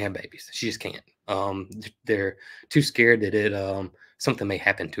 Jessie can't have babies. She just can't. They're too scared that something may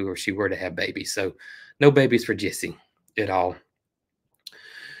happen to her if she were to have babies. So no babies for Jessie at all.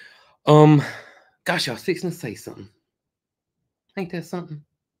 Gosh, I was fixing to say something. Ain't that something?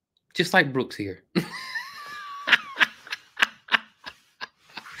 Just like Brooks here.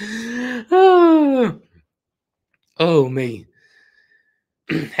 Oh, me.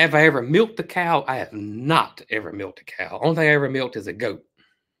 Have I ever milked a cow? I have not ever milked a cow. Only thing I ever milked is a goat.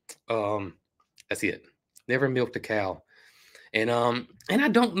 That's it. Never milked a cow. And I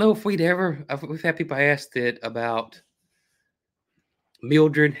don't know if we've had people ask it about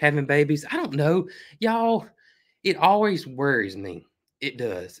Mildred having babies. I don't know. Y'all, it always worries me. It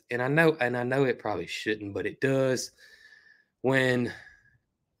does. And I know it probably shouldn't, but it does. When,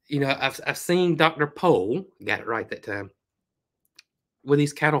 I've seen Dr. Pohl, got it right that time, with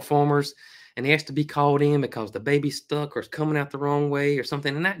these cattle farmers, and he has to be called in because the baby's stuck or it's coming out the wrong way or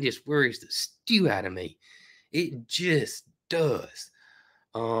something. And that just worries the stew out of me. It just does.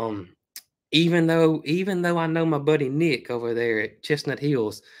 Even though I know my buddy Nick over there at Chestnut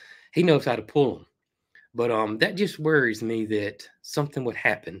Hills, he knows how to pull them. But that just worries me that something would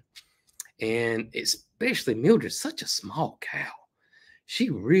happen. And especially Mildred's such a small cow. She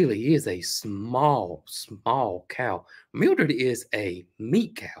really is a small cow. Mildred is a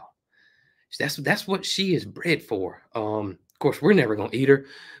meat cow. That's what she is bred for. Of course, we're never gonna eat her,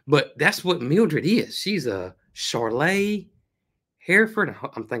 but that's what Mildred is. She's a Charolais, Hereford,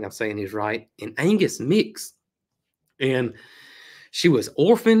 I'm thinking I'm saying this right, an Angus mix. And she was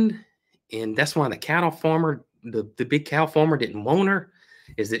orphaned, and that's why the cattle farmer, the big cow farmer, didn't want her,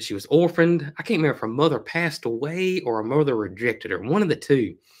 is that she was orphaned. I can't remember if her mother passed away or her mother rejected her, one of the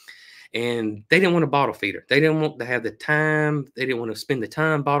two. And they didn't want to bottle feed her. They didn't want to have the time. They didn't want to spend the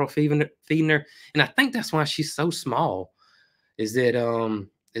time bottle feeding her. And I think that's why she's so small, is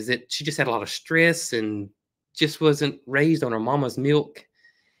that she just had a lot of stress and just wasn't raised on her mama's milk.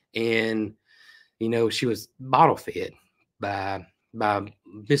 And, she was bottle fed by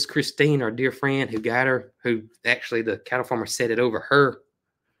Miss Christine, our dear friend who got her, who actually the cattle farmer set it over her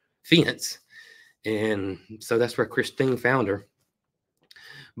fence. And so that's where Christine found her.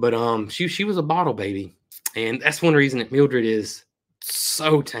 But she was a bottle baby. And that's one reason that Mildred is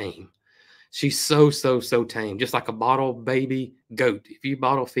so tame. She's so tame, just like a bottle baby goat. If you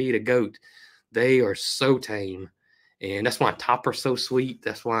bottle feed a goat, they are so tame. And that's why Topper's so sweet.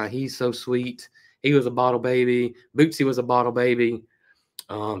 That's why he's so sweet. He was a bottle baby. Bootsy was a bottle baby.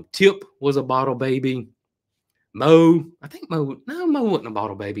 Tip was a bottle baby. Mo wasn't a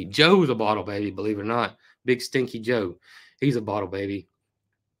bottle baby. Joe was a bottle baby, believe it or not. Big Stinky Joe. He's a bottle baby.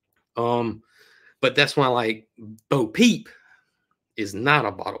 But that's why, like, Bo Peep is not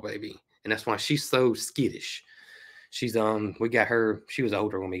a bottle baby. And that's why she's so skittish. She's we got her, she was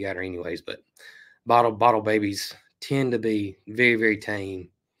older when we got her anyways, but bottle babies tend to be very, very tame.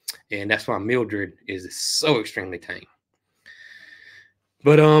 And that's why Mildred is so extremely tame.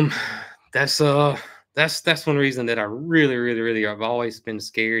 But that's one reason that I really have always been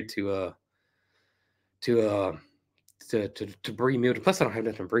scared to breed Mildred. Plus, I don't have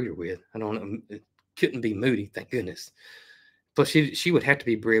nothing to breed her with. I don't know. It couldn't be Moody, thank goodness. Plus, she would have to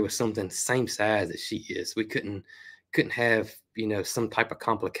be bred with something the same size as she is. We couldn't have, some type of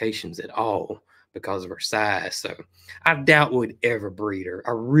complications at all because of her size. So I doubt we'd ever breed her.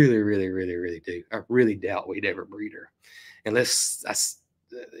 I really do. I really doubt we'd ever breed her. Unless,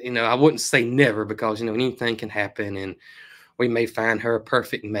 I wouldn't say never, because, anything can happen and we may find her a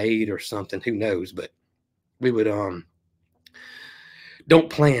perfect mate or something. Who knows? But we would, don't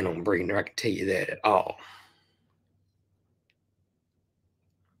plan on breeding her. I can tell you that at all.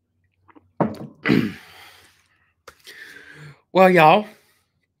 Well, y'all,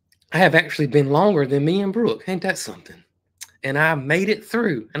 I have actually been longer than me and Brooke. Ain't that something? And I made it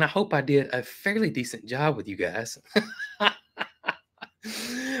through, and I hope I did a fairly decent job with you guys.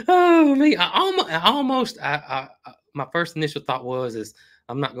 Oh, me! My first initial thought is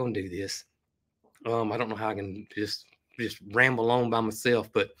I'm not going to do this. I don't know how I can just ramble on by myself,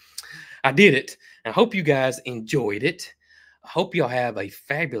 but I did it. I hope you guys enjoyed it. I hope y'all have a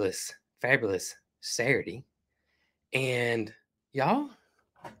fabulous, fabulous Saturday. And y'all,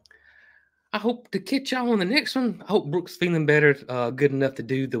 I hope to catch y'all on the next one. I hope Brooke's feeling better, good enough to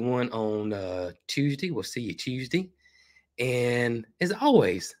do the one on Tuesday. We'll see you Tuesday. And as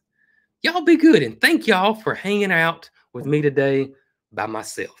always, y'all be good. And thank y'all for hanging out with me today by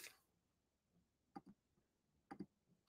myself.